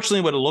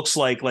unfortunately, what it looks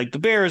like the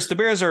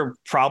Bears are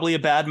probably a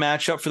bad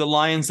matchup for the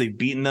Lions. They've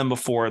beaten them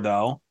before,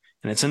 though,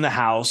 and it's in the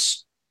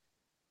house.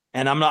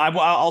 And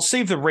I'll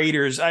save the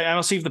Raiders.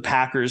 I'll save the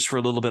Packers for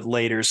a little bit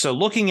later. So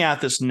looking at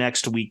this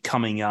next week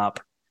coming up,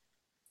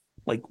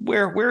 like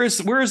where is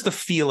the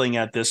feeling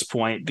at this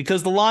point?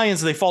 Because the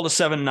Lions, they fall to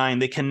 7-9.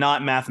 They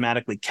cannot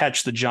mathematically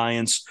catch the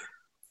Giants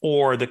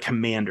or the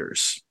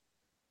Commanders.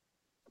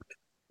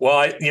 Well,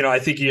 I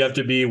think you have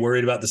to be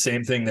worried about the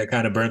same thing that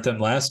kind of burnt them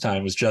last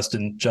time, was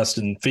Justin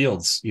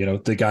Fields.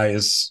 The guy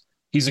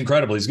he's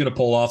incredible. He's going to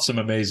pull off some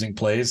amazing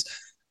plays.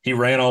 He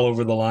ran all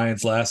over the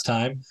Lions last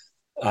time.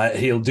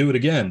 He'll do it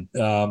again.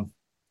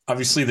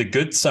 Obviously, the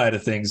good side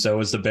of things, though,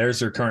 is the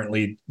Bears are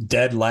currently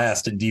dead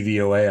last in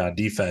DVOA on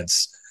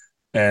defense,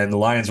 and the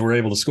Lions were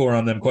able to score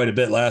on them quite a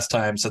bit last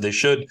time, so they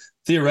should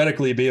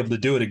theoretically be able to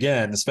do it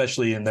again,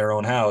 especially in their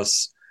own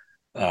house.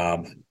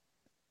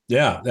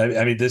 Yeah,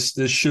 I mean, this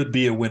should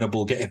be a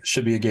winnable game. It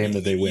should be a game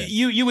that they win.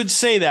 You would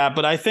say that,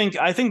 but I think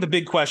the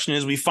big question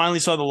is we finally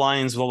saw the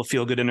Lions with all the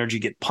feel-good energy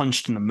get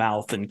punched in the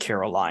mouth in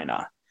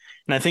Carolina.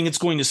 And I think it's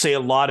going to say a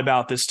lot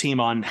about this team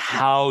on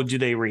how do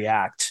they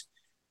react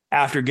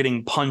after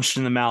getting punched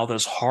in the mouth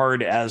as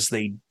hard as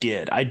they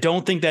did. I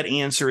don't think that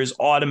answer is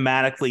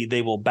automatically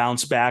they will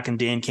bounce back and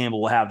Dan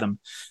Campbell will have them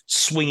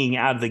swinging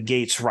out of the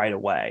gates right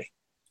away.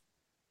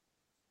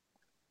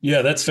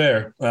 Yeah, that's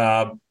fair.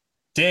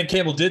 Dan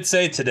Campbell did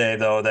say today,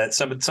 though, that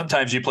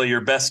sometimes you play your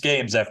best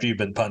games after you've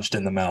been punched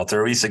in the mouth,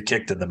 or at least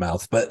kicked in the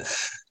mouth. But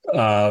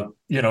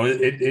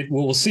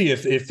we'll see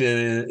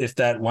if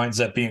that winds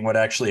up being what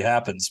actually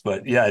happens.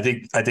 But yeah,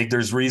 I think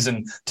there's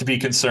reason to be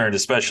concerned,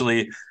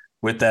 especially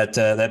with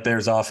that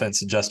Bears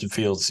offense and Justin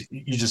Fields.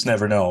 You just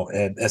never know,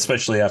 and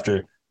especially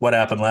after what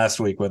happened last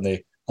week when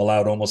they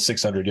allowed almost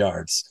 600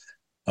 yards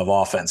of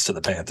offense to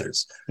the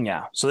Panthers.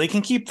 Yeah, so they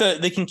can keep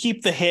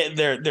the hit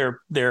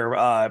their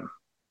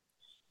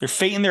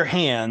fate in their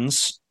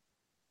hands.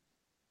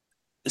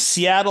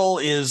 Seattle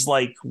is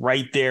like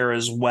right there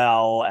as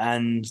well,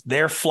 and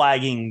they're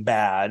flagging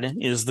bad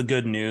is the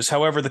good news.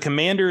 However, the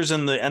Commanders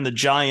and the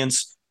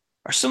Giants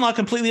are still not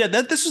completely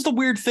dead. This is the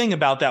weird thing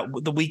about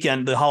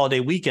the holiday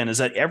weekend, is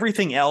that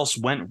everything else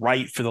went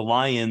right for the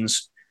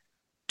Lions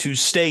to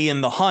stay in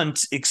the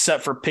hunt,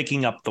 except for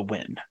picking up the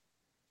win.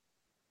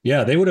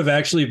 Yeah, they would have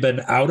actually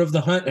been out of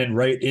the hunt and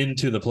right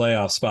into the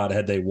playoff spot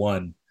had they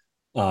won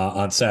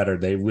on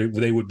Saturday.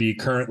 They would be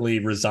currently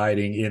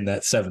residing in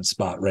that 7th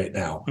spot right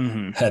now,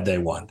 had they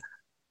won.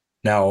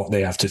 Now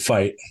they have to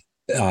fight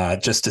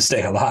just to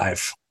stay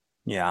alive.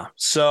 Yeah.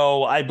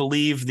 So I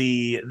believe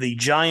the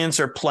Giants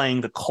are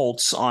playing the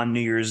Colts on New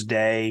Year's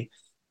Day.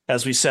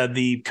 As we said,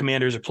 the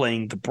Commanders are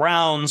playing the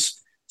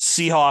Browns.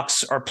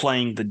 Seahawks are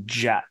playing the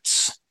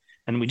Jets.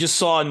 And we just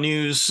saw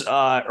news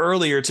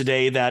earlier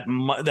today that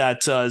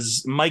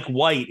Mike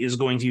White is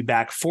going to be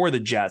back for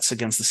the Jets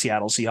against the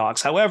Seattle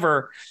Seahawks.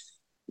 However,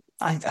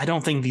 I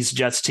don't think these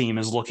Jets team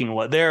is looking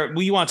there.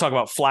 We want to talk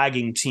about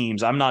flagging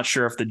teams. I'm not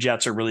sure if the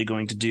Jets are really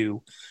going to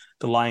do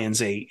the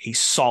Lions a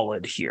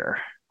solid here.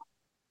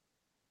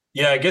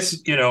 Yeah, I guess,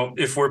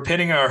 if we're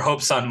pinning our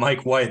hopes on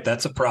Mike White,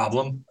 that's a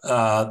problem.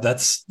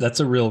 That's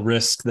a real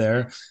risk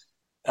there.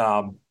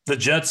 The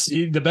Jets,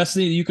 the best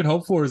thing you can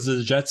hope for is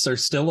the Jets are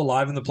still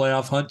alive in the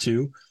playoff hunt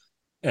too.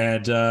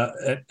 And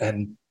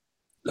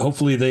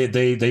hopefully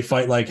they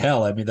fight like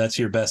hell. I mean, that's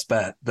your best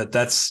bet,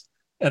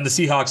 and the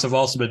Seahawks have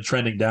also been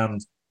trending down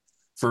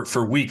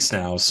for weeks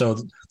now. So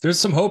there's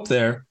some hope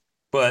there,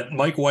 but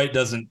Mike White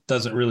doesn't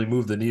really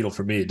move the needle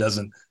for me. It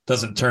doesn't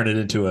turn it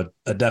into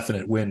a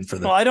definite win for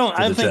the. Well,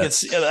 I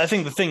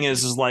think the thing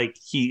is like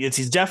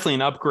he's definitely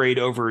an upgrade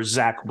over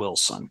Zach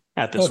Wilson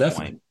at this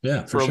point.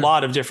 Yeah, for a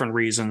lot of different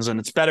reasons, and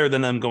it's better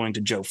than them going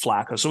to Joe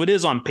Flacco. So it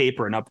is on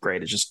paper an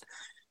upgrade. It's just,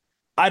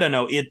 I don't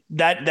know.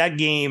 That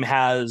game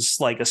has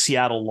like a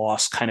Seattle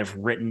loss kind of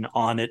written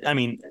on it. I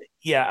mean,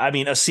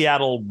 a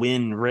Seattle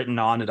win written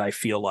on it. I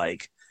feel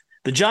like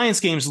the Giants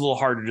game is a little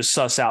harder to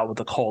suss out with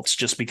the Colts,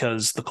 just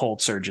because the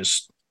Colts are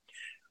just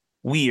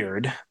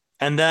weird.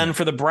 And then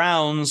for the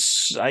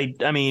Browns, I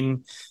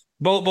mean,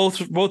 both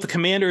the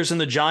Commanders and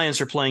the Giants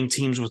are playing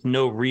teams with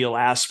no real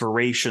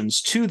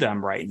aspirations to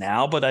them right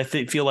now. But I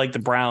feel like the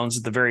Browns,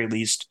 at the very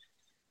least,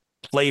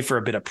 play for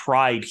a bit of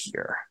pride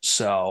here.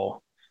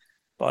 So,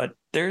 but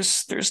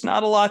there's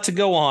not a lot to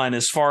go on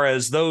as far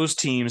as those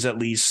teams, at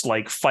least,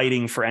 like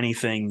fighting for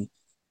anything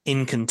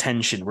in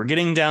contention. We're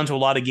getting down to a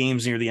lot of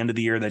games near the end of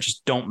the year that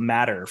just don't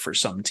matter for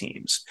some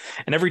teams.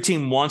 And every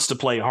team wants to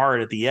play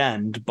hard at the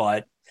end,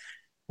 but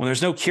when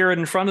there's no carrot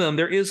in front of them,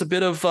 there is a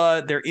bit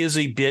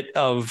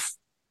of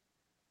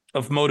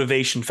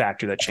motivation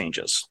factor that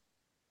changes.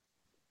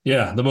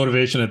 Yeah, the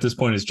motivation at this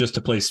point is just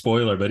to play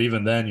spoiler, but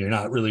even then, you're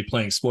not really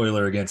playing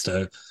spoiler against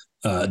a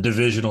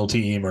divisional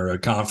team or a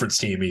conference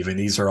team. Even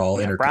these are all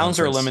interconference. Browns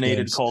are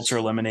eliminated, games. Colts are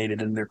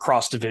eliminated, and they're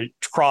cross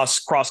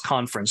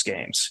conference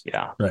games.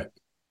 Yeah, right.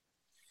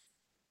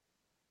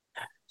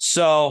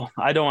 So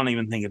I don't want to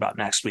even think about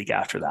next week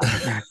after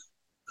that.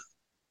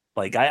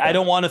 Like, I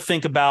don't want to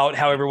think about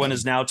how everyone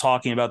is now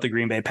talking about the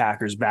Green Bay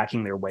Packers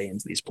backing their way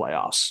into these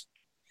playoffs.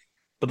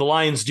 But the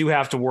Lions do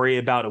have to worry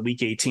about a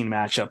Week 18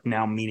 matchup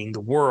now meaning the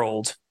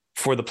world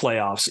for the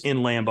playoffs in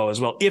Lambeau as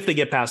well, if they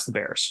get past the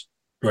Bears.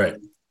 Right.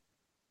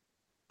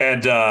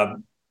 And,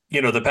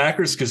 the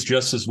Packers could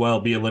just as well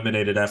be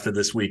eliminated after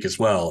this week as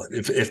well.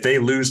 If they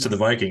lose to the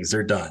Vikings,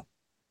 they're done.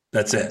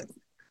 That's it.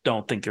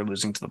 Don't think they're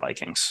losing to the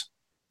Vikings.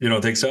 You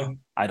don't think so?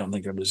 I don't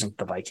think they're losing to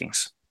the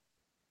Vikings.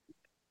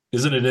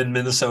 Isn't it in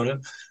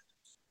Minnesota?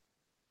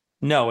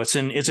 No, it's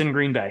in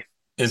Green Bay.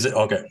 Is it?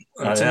 Okay.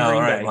 It's in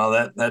Green Bay.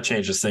 Well, that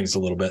changes things a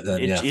little bit then.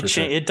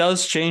 It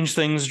does change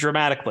things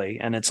dramatically.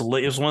 And it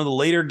was one of the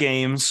later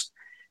games.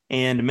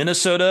 And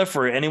Minnesota,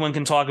 for anyone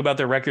can talk about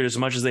their record as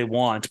much as they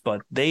want, but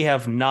they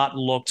have not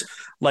looked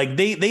like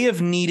they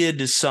have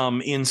needed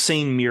some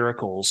insane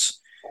miracles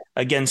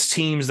against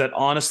teams that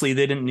honestly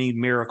they didn't need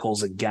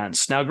miracles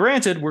against. Now,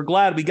 granted, we're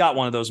glad we got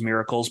one of those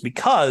miracles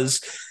because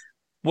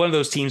one of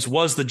those teams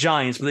was the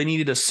Giants, but they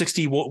needed a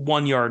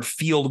 61-yard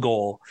field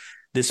goal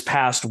this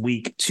past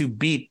week to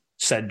beat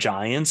said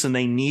Giants, and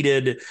they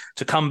needed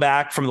to come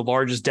back from the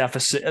largest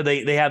deficit.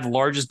 They had the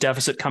largest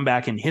deficit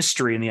comeback in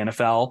history in the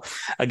NFL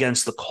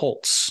against the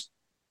Colts.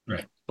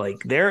 Right. Like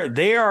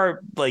they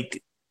are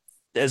like,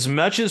 as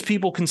much as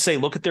people can say,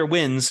 look at their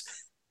wins,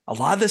 a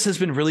lot of this has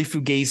been really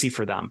fugazi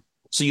for them.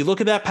 So you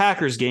look at that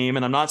Packers game,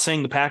 and I'm not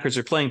saying the Packers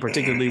are playing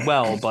particularly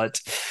well, but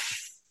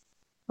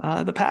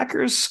the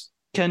Packers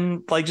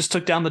just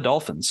took down the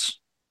Dolphins.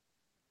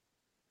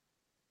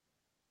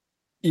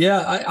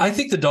 Yeah, I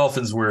think the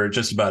Dolphins were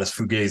just about as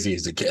fugazi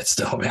as it gets,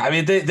 though. I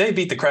mean, they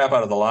beat the crap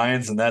out of the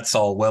Lions, and that's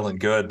all well and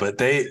good.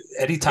 But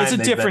anytime it's a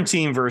different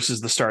team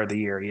versus the start of the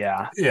year.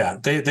 Yeah,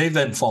 they've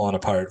been falling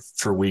apart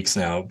for weeks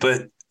now.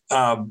 But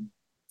how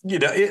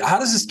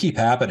does this keep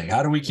happening?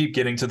 How do we keep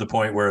getting to the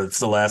point where it's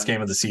the last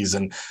game of the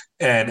season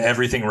and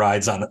everything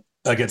rides on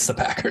against the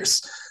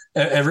Packers?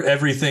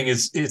 Everything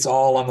it's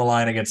all on the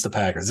line against the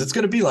Packers. It's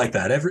going to be like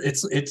that.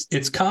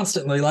 It's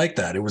constantly like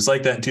that. It was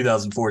like that in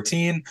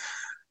 2014.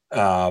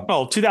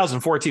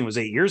 2014 was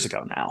 8 years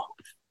ago now.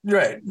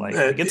 Right.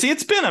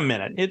 It's been a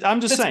minute.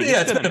 I'm just saying.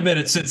 Yeah, it's been a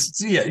minute since.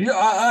 Yeah,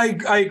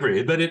 I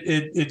agree. But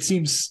it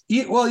seems,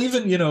 well,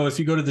 even, if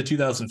you go to the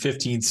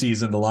 2015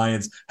 season, the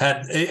Lions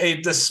had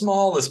the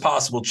smallest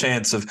possible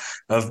chance of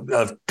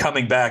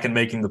coming back and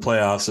making the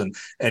playoffs,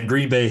 and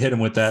Green Bay hit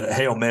them with that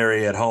Hail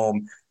Mary at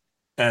home.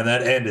 And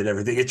that ended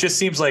everything. It just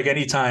seems like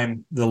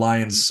anytime the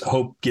Lions'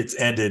 hope gets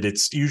ended,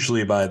 it's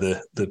usually by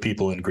the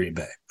people in Green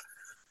Bay.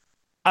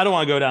 I don't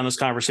want to go down this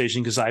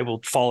conversation because I will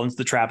fall into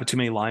the trap of too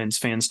many Lions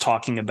fans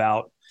talking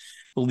about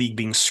the league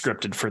being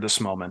scripted for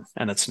this moment,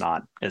 and it's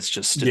not. It's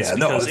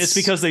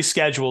because they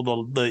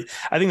schedule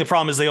I think the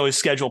problem is they always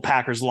schedule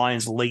Packers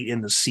Lions late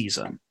in the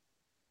season.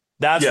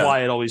 That's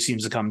why it always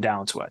seems to come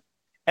down to it.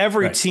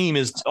 Every Right. team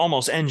is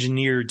almost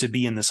engineered to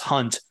be in this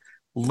hunt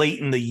late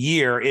in the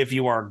year if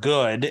you are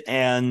good.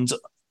 And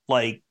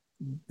like,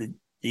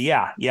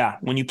 yeah.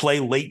 When you play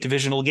late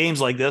divisional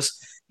games like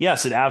this,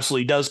 yes, it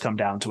absolutely does come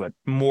down to it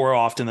more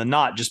often than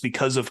not, just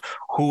because of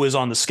who is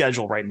on the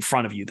schedule right in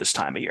front of you this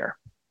time of year.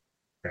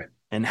 Right.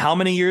 And how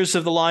many years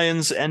have the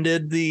Lions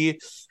ended the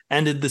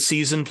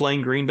season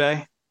playing Green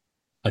Bay?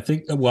 I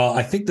think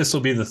this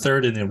will be the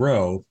third in a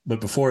row,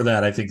 but before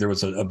that, I think there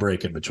was a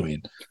break in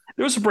between.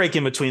 There was a break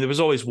in between. There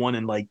was always one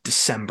in like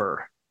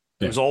December.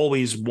 There was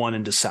always one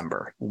in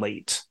December,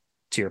 late,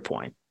 to your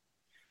point.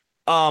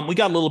 We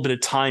got a little bit of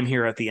time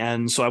here at the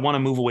end, so I want to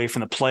move away from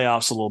the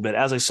playoffs a little bit.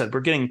 As I said, we're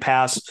getting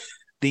past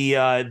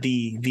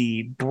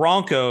the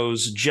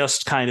Broncos.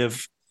 Just kind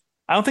of,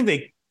 I don't think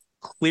they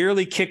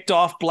clearly kicked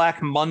off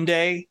Black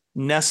Monday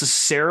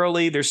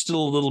necessarily. They're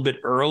still a little bit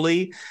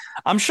early.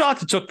 I'm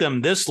shocked it took them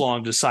this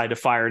long to decide to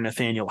fire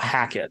Nathaniel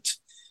Hackett.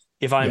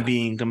 If I'm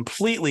being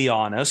completely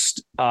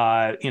honest,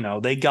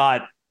 they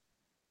got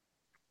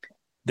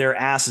their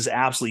asses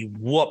absolutely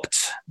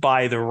whooped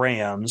by the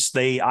Rams.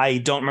 I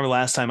don't remember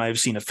last time I've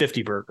seen a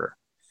 50 burger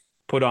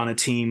put on a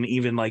team,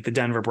 even like the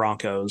Denver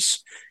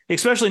Broncos,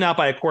 especially not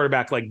by a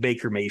quarterback like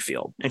Baker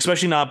Mayfield,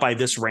 especially not by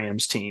this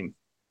Rams team.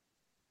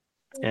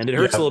 And it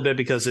hurts a little bit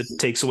because it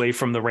takes away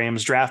from the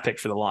Rams draft pick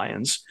for the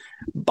Lions,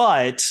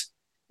 but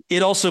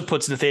it also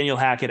puts Nathaniel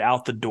Hackett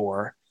out the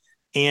door.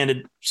 And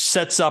it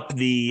sets up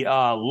the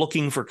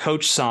looking for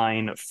coach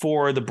sign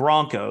for the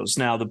Broncos.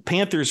 Now, the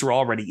Panthers were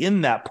already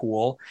in that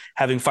pool,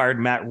 having fired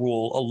Matt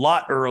Rule a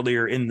lot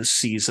earlier in the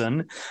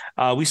season.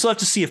 We still have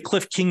to see if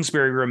Cliff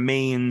Kingsbury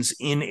remains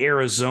in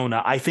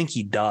Arizona. I think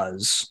he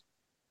does.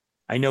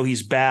 I know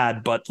he's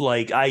bad, but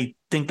I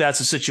think that's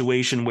a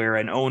situation where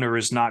an owner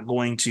is not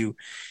going to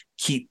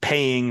keep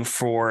paying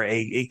for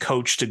a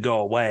coach to go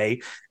away.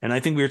 And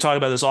I think we were talking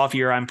about this off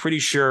year. I'm pretty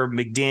sure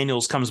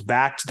McDaniels comes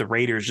back to the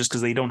Raiders just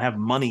because they don't have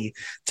money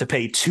to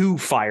pay two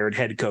fired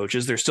head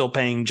coaches. They're still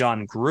paying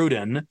John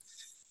Gruden.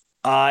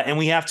 And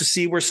we have to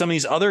see where some of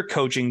these other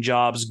coaching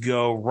jobs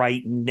go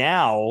right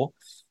now,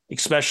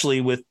 especially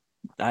with,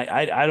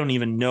 I don't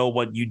even know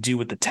what you do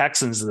with the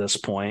Texans at this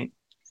point.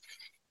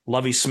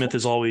 Lovie Smith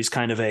is always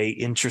kind of a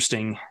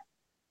interesting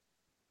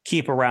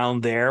keep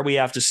around there. We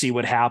have to see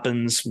what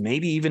happens,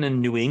 maybe even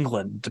in New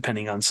England,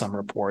 depending on some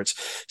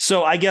reports.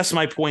 So I guess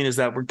my point is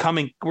that we're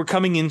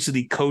coming into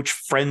the coach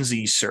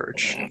frenzy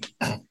search.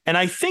 And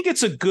I think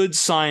it's a good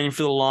sign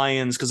for the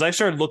Lions because I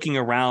started looking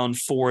around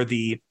for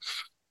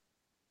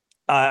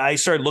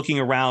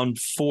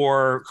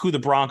who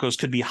the Broncos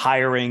could be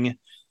hiring.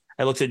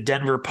 I looked at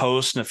Denver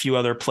Post and a few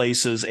other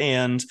places,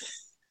 and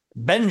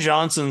Ben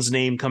Johnson's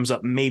name comes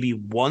up maybe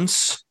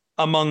once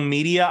among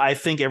media. I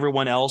think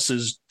everyone else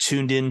is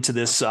tuned into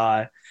this.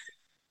 I'm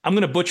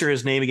going to butcher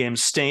his name again.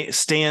 Stan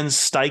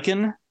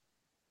Steichen,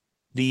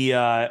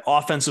 the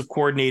offensive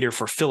coordinator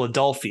for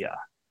Philadelphia,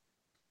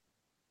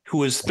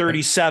 who is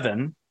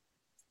 37,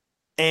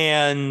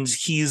 and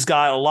he's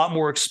got a lot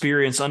more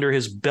experience under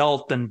his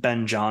belt than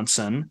Ben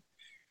Johnson.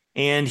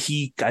 And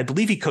I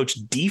believe he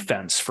coached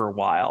defense for a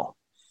while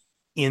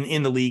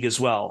in the league as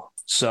well.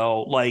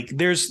 So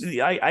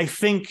I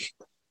think,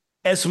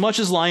 as much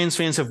as Lions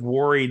fans have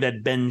worried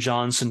that Ben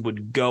Johnson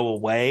would go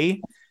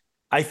away,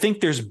 I think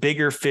there's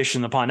bigger fish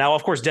in the pond. Now,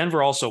 of course,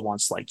 Denver also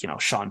wants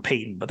Sean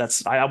Payton,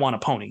 but I want a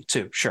pony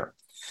too, sure.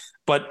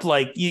 But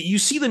you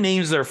see the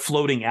names that are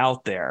floating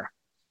out there.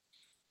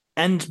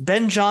 And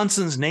Ben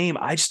Johnson's name,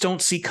 I just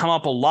don't see come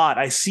up a lot.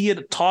 I see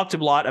it talked a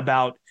lot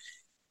about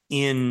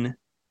in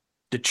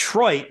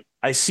Detroit.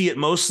 I see it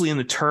mostly in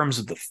the terms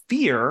of the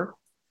fear,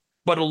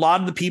 but a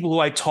lot of the people who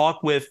I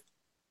talk with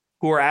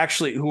and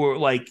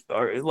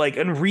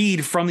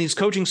read from these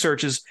coaching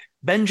searches,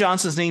 Ben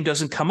Johnson's name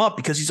doesn't come up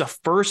because he's a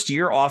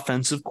first-year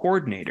offensive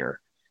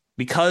coordinator.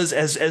 Because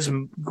as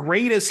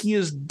great as he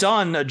has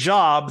done a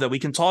job that we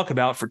can talk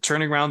about for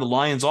turning around the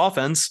Lions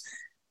offense,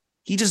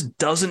 he just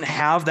doesn't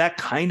have that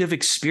kind of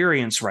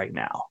experience right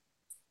now.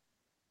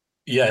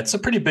 Yeah, it's a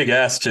pretty big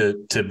ask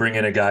to bring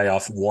in a guy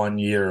off 1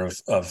 year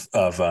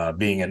of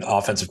being an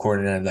offensive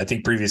coordinator. And I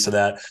think previous to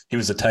that, he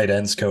was a tight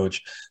ends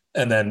coach,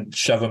 and then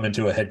shove him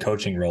into a head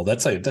coaching role.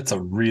 That's a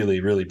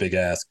really, really big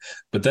ask.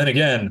 But then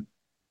again,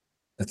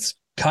 that's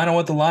kind of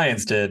what the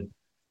Lions did.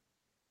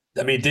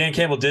 I mean, Dan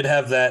Campbell did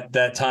have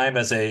that time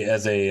as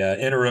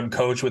a interim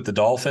coach with the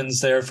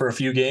Dolphins there for a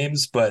few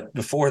games, but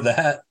before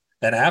that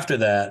and after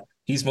that,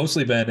 he's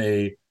mostly been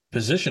a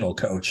positional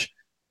coach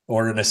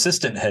or an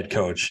assistant head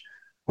coach,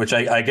 which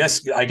I guess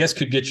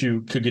could get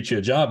you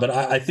a job. But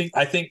I think.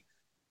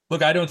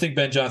 Look, I don't think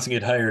Ben Johnson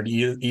get hired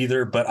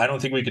either, but I don't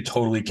think we could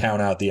totally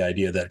count out the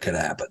idea that could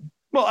happen.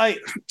 Well,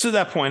 to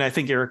that point, I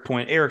think Eric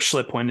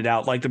Schlitt pointed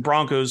out, the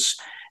Broncos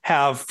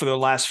have, for the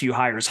last few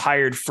hires,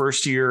 hired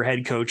first-year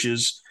head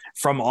coaches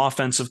from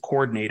offensive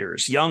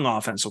coordinators, young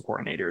offensive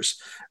coordinators.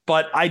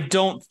 But I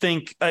don't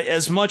think,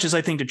 as much as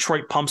I think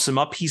Detroit pumps him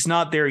up, he's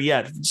not there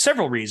yet.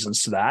 Several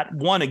reasons to that.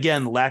 One,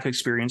 again, lack of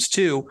experience.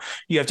 Two,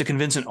 you have to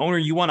convince an owner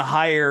you want to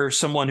hire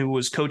someone who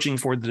was coaching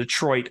for the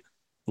Detroit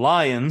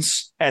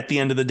Lions at the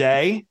end of the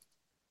day.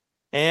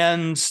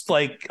 And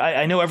like,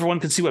 I know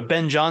everyone can see what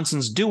Ben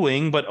Johnson's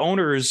doing, but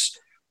owners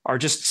are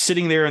just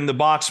sitting there in the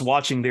box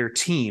watching their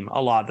team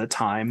a lot of the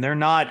time. They're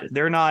not,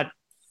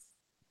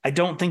 I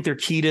don't think they're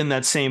keyed in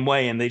that same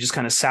way. And they just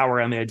kind of sour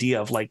on the idea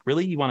of like,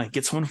 really, you want to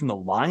get someone from the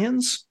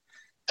Lions?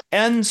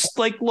 And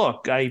like,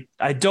 look, I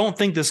don't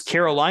think this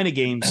Carolina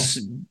game's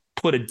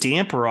put a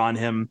damper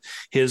on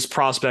his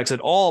prospects at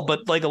all.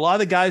 But like a lot of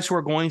the guys who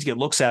are going to get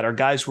looks at are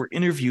guys who were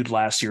interviewed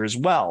last year as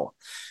well.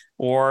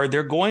 Or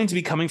they're going to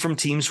be coming from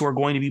teams who are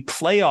going to be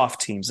playoff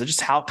teams. That's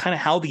just how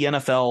the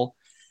NFL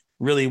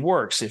really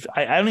works. If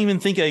I don't even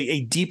think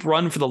a deep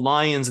run for the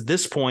Lions at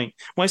this point.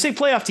 When I say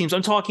playoff teams,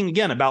 I'm talking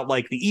again about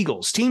like the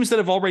Eagles, teams that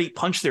have already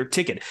punched their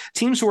ticket,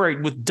 teams who are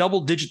with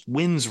double-digit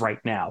wins right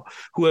now,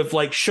 who have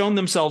like shown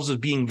themselves as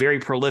being very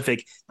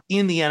prolific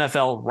in the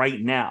NFL right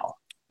now.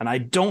 And I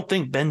don't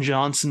think Ben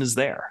Johnson is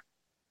there.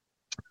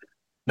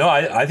 No,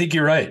 I think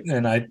you're right,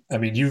 and I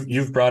mean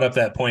you've brought up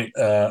that point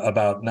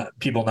about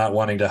people not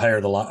wanting to hire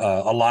a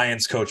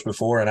Lions coach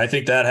before, and I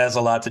think that has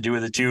a lot to do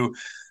with it too.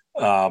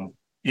 I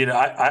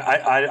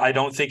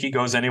don't think he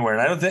goes anywhere,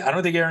 and I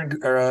don't think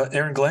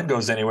Aaron Glenn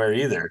goes anywhere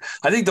either.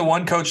 I think the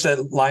one coach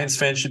that Lions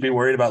fans should be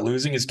worried about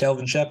losing is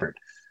Kelvin Shepherd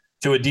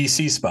to a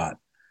DC spot.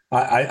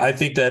 I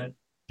think that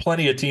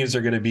plenty of teams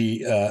are going to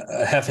be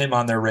have him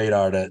on their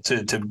radar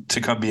to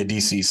come be a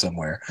DC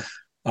somewhere.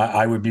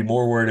 I would be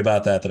more worried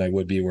about that than I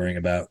would be worrying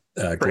about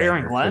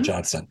Aaron Glenn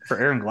Johnson. For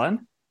Aaron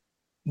Glenn?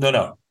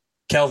 No,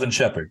 Kelvin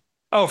Shepherd.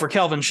 Oh, for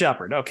Kelvin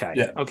Shepherd. Okay.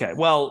 Yeah. Okay.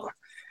 Well,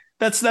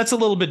 that's a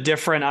little bit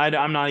different.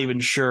 I'm not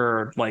even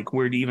sure like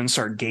where to even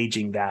start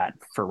gauging that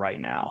for right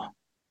now.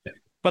 Yeah.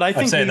 But I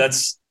think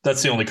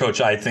that's the only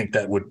coach I think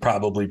that would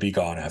probably be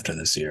gone after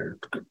this year.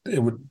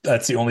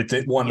 That's the only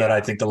one that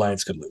I think the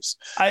Lions could lose.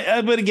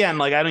 But again,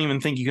 like I don't even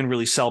think you can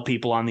really sell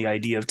people on the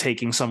idea of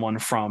taking someone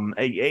from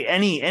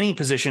any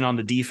position on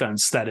the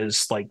defense that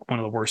is like one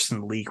of the worst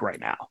in the league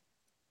right now.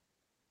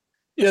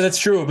 Yeah, that's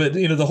true. But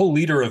the whole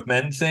leader of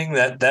men thing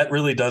that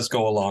really does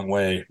go a long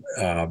way.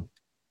 And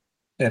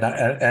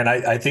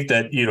I think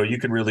that you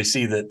can really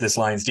see that this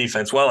Lions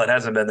defense, well, it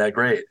hasn't been that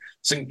great.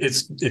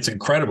 It's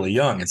incredibly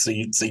young. It's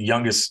the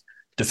youngest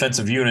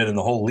defensive unit in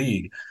the whole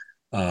league,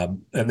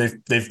 and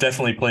they've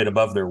definitely played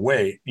above their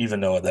weight, even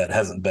though that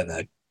hasn't been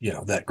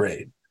that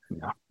great.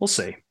 Yeah, we'll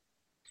see.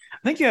 I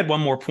think you had one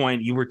more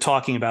point. You were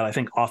talking about, I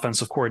think,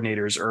 offensive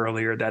coordinators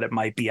earlier, that it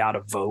might be out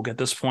of vogue at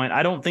this point.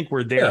 I don't think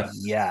we're there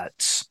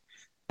yet,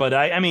 but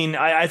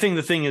I think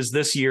the thing is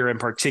this year in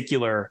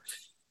particular,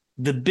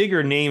 the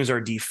bigger names are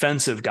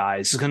defensive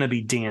guys. It's going to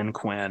be Dan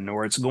Quinn,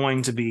 or it's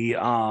going to be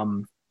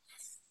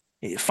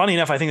funny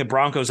enough, I think the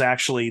Broncos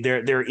actually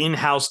their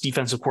in-house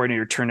defensive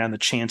coordinator turned down the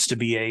chance to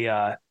be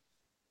an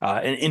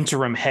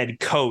interim head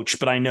coach,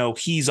 but I know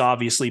he's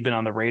obviously been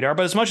on the radar.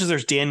 But as much as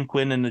there's Dan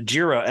Quinn and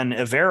Najira and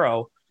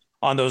Evero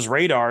on those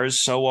radars,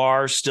 so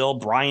are still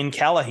Brian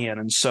Callahan,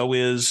 and so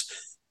is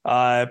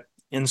the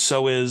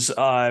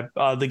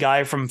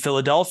guy from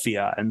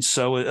Philadelphia, and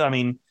so I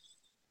mean,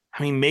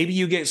 maybe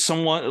you get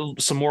some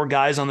more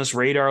guys on this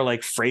radar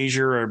like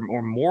Frazier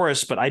or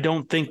Morris, but I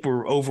don't think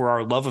we're over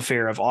our love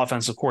affair of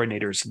offensive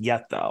coordinators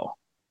yet, though.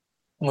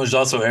 Well, there's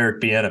also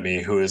Eric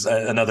Bieniemy, who is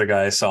another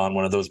guy I saw on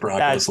one of those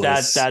Broncos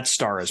lists. That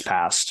star has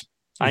passed.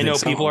 I know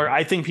people are.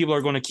 I think people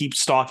are going to keep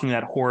stalking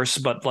that horse,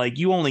 but like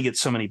you only get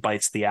so many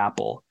bites of the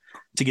apple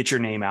to get your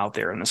name out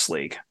there in this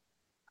league.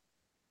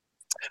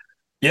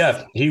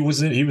 Yeah, he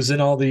was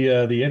in all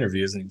the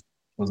interviews, and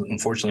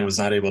unfortunately was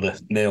not able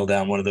to nail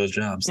down one of those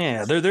jobs.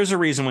 Yeah, there's a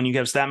reason when you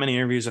get that many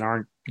interviews and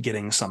aren't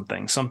getting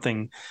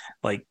something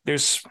like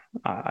there's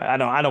I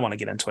don't want to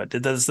get into it.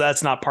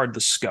 That's not part of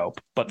the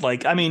scope. But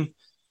like, I mean,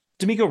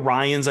 D'Amico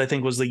Ryans, I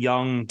think, was the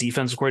young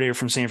defensive coordinator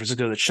from San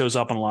Francisco that shows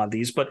up on a lot of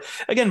these. But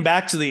again,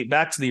 back to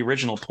the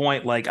original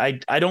point, like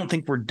I don't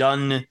think we're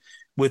done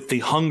with the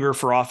hunger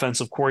for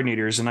offensive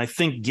coordinators. And I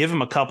think give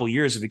him a couple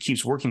years, if it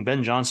keeps working,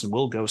 Ben Johnson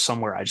will go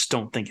somewhere. I just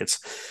don't think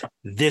it's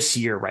this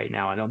year right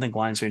now. I don't think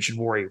Lions fans should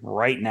worry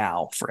right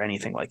now for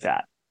anything like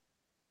that.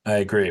 I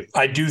agree.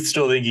 I do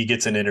still think he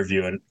gets an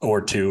interview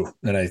or two,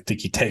 and I think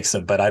he takes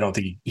them, but I don't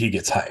think he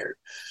gets hired.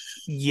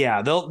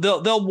 Yeah,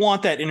 they'll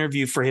want that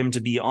interview for him to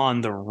be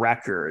on the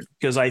record,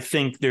 because I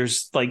think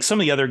there's like some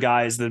of the other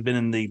guys that have been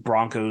in the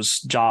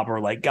Broncos job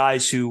are like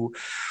guys who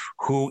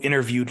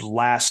interviewed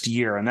last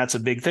year, and that's a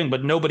big thing,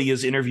 but nobody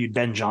has interviewed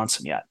Ben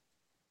Johnson yet.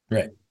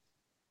 Right.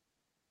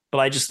 But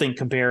I just think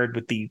compared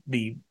with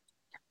the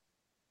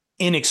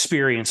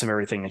inexperience of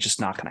everything, it's just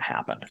not going to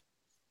happen.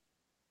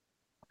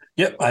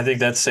 Yep, I think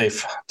that's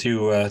safe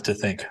to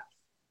think.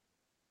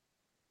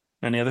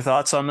 Any other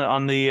thoughts on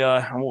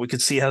what we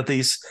could see out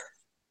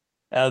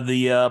of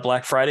the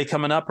Black Friday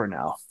coming up, or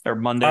now, or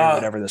Monday, or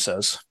whatever this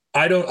is?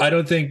 I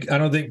don't think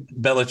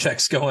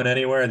Belichick's going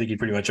anywhere. I think he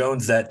pretty much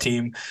owns that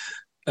team.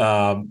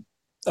 I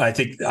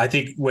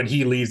think when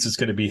he leaves, it's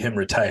going to be him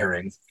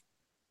retiring.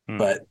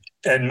 But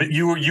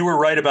you were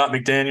right about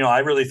McDaniel. I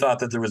really thought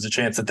that there was a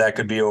chance that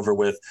could be over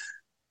with,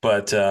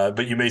 but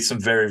you made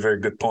some very, very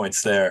good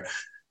points there.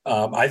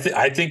 I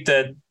think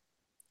that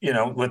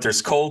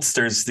there's Colts,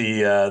 there's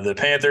the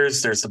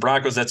Panthers, there's the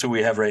Broncos. That's who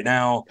we have right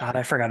now. God,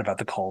 I forgot about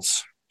the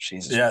Colts.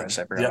 Jesus Christ,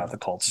 I forgot about the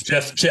Colts.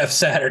 Jeff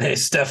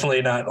Saturday's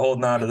definitely not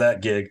holding on to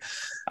that gig.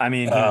 I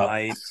mean, he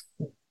might.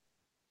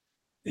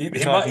 He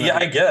might, yeah,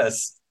 I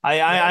guess.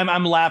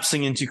 I'm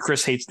lapsing into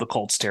Chris hates the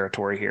Colts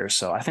territory here,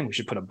 so I think we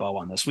should put a bow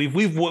on this.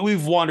 We've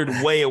wandered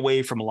way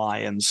away from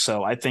Lions,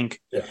 so I think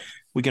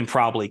we can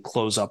probably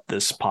close up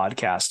this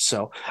podcast.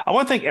 So I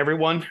want to thank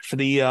everyone for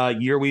the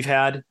year we've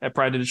had at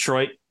Pride of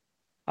Detroit.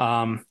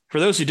 For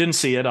those who didn't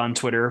see it on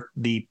Twitter,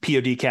 the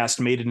PODcast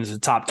made it into the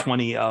top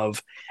 20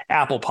 of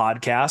Apple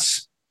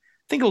Podcasts.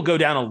 I think it'll go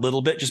down a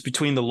little bit just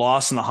between the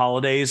loss and the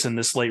holidays and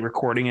this late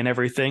recording and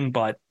everything,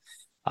 but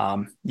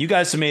you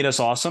guys have made us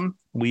awesome.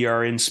 We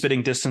are in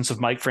spitting distance of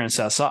Mike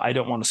Francesa. I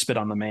don't want to spit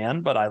on the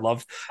man, but I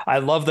love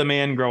the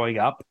man growing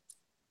up.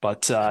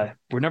 But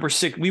we're number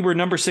 6. We were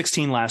number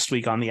 16 last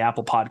week on the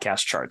Apple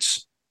Podcast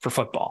charts for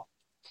football.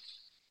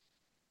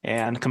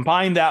 And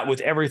combine that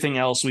with everything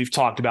else we've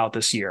talked about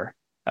this year,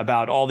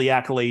 about all the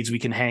accolades we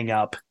can hang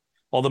up,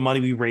 all the money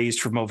we raised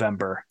for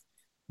Movember.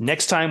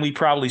 Next time we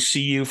probably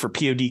see you for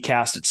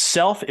PODcast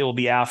itself, it will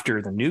be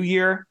after the new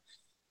year.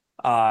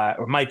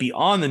 Or might be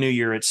on the new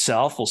year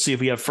itself. We'll see if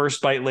we have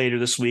First Bite later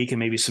this week and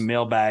maybe some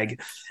mailbag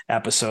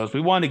episodes.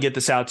 We wanted to get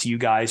this out to you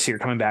guys here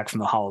coming back from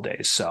the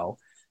holidays. So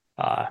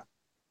for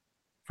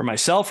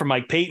myself, for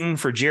Mike Payton,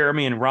 for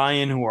Jeremy and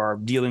Ryan, who are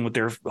dealing with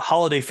their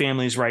holiday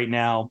families right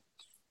now,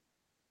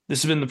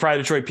 this has been the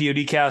Pride of Detroit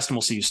PODcast, and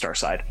we'll see you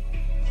Starside.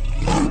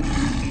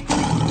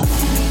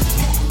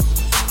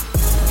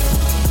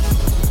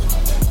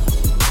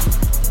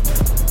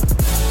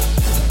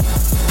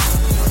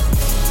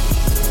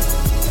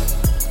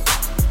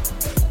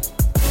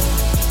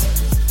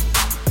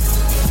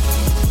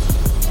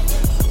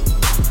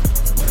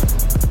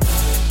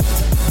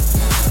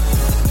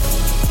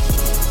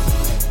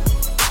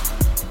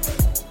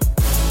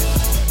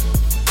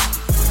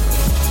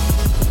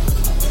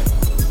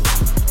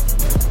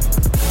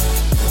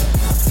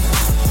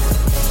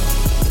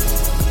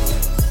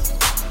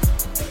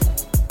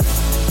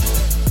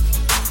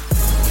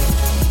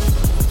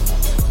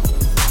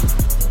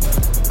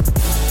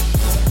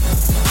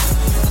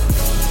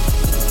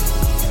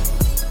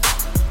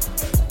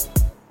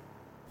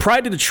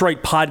 Pride of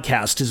Detroit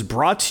podcast is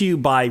brought to you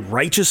by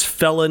Righteous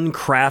Felon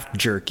Craft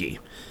Jerky.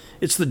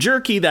 It's the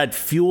jerky that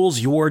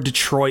fuels your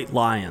Detroit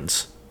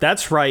Lions.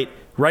 That's right,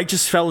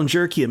 Righteous Felon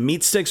Jerky and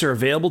meat sticks are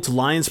available to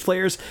Lions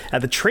players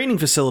at the training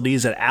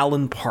facilities at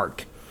Allen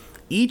Park.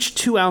 Each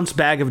 2-ounce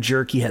bag of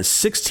jerky has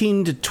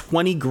 16 to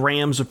 20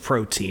 grams of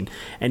protein,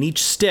 and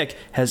each stick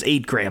has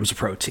 8 grams of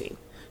protein.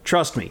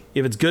 Trust me,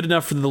 if it's good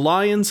enough for the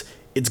Lions,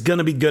 it's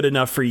gonna be good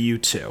enough for you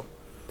too.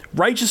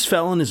 Righteous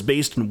Felon is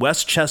based in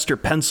Westchester,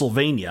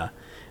 Pennsylvania,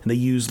 and they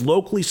use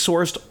locally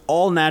sourced,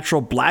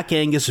 all-natural Black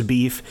Angus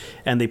beef,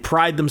 and they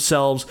pride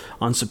themselves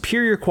on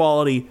superior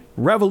quality,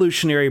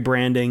 revolutionary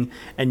branding,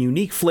 and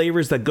unique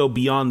flavors that go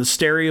beyond the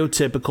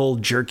stereotypical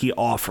jerky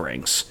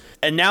offerings.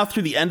 And now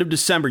through the end of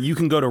December, you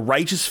can go to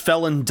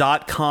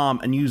righteousfelon.com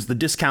and use the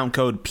discount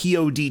code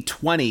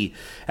POD20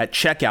 at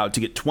checkout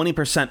to get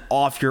 20%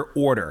 off your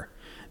order.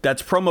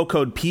 That's promo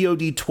code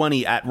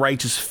POD20 at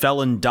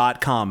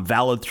righteousfelon.com,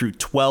 valid through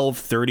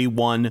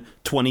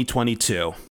 12/31/2022.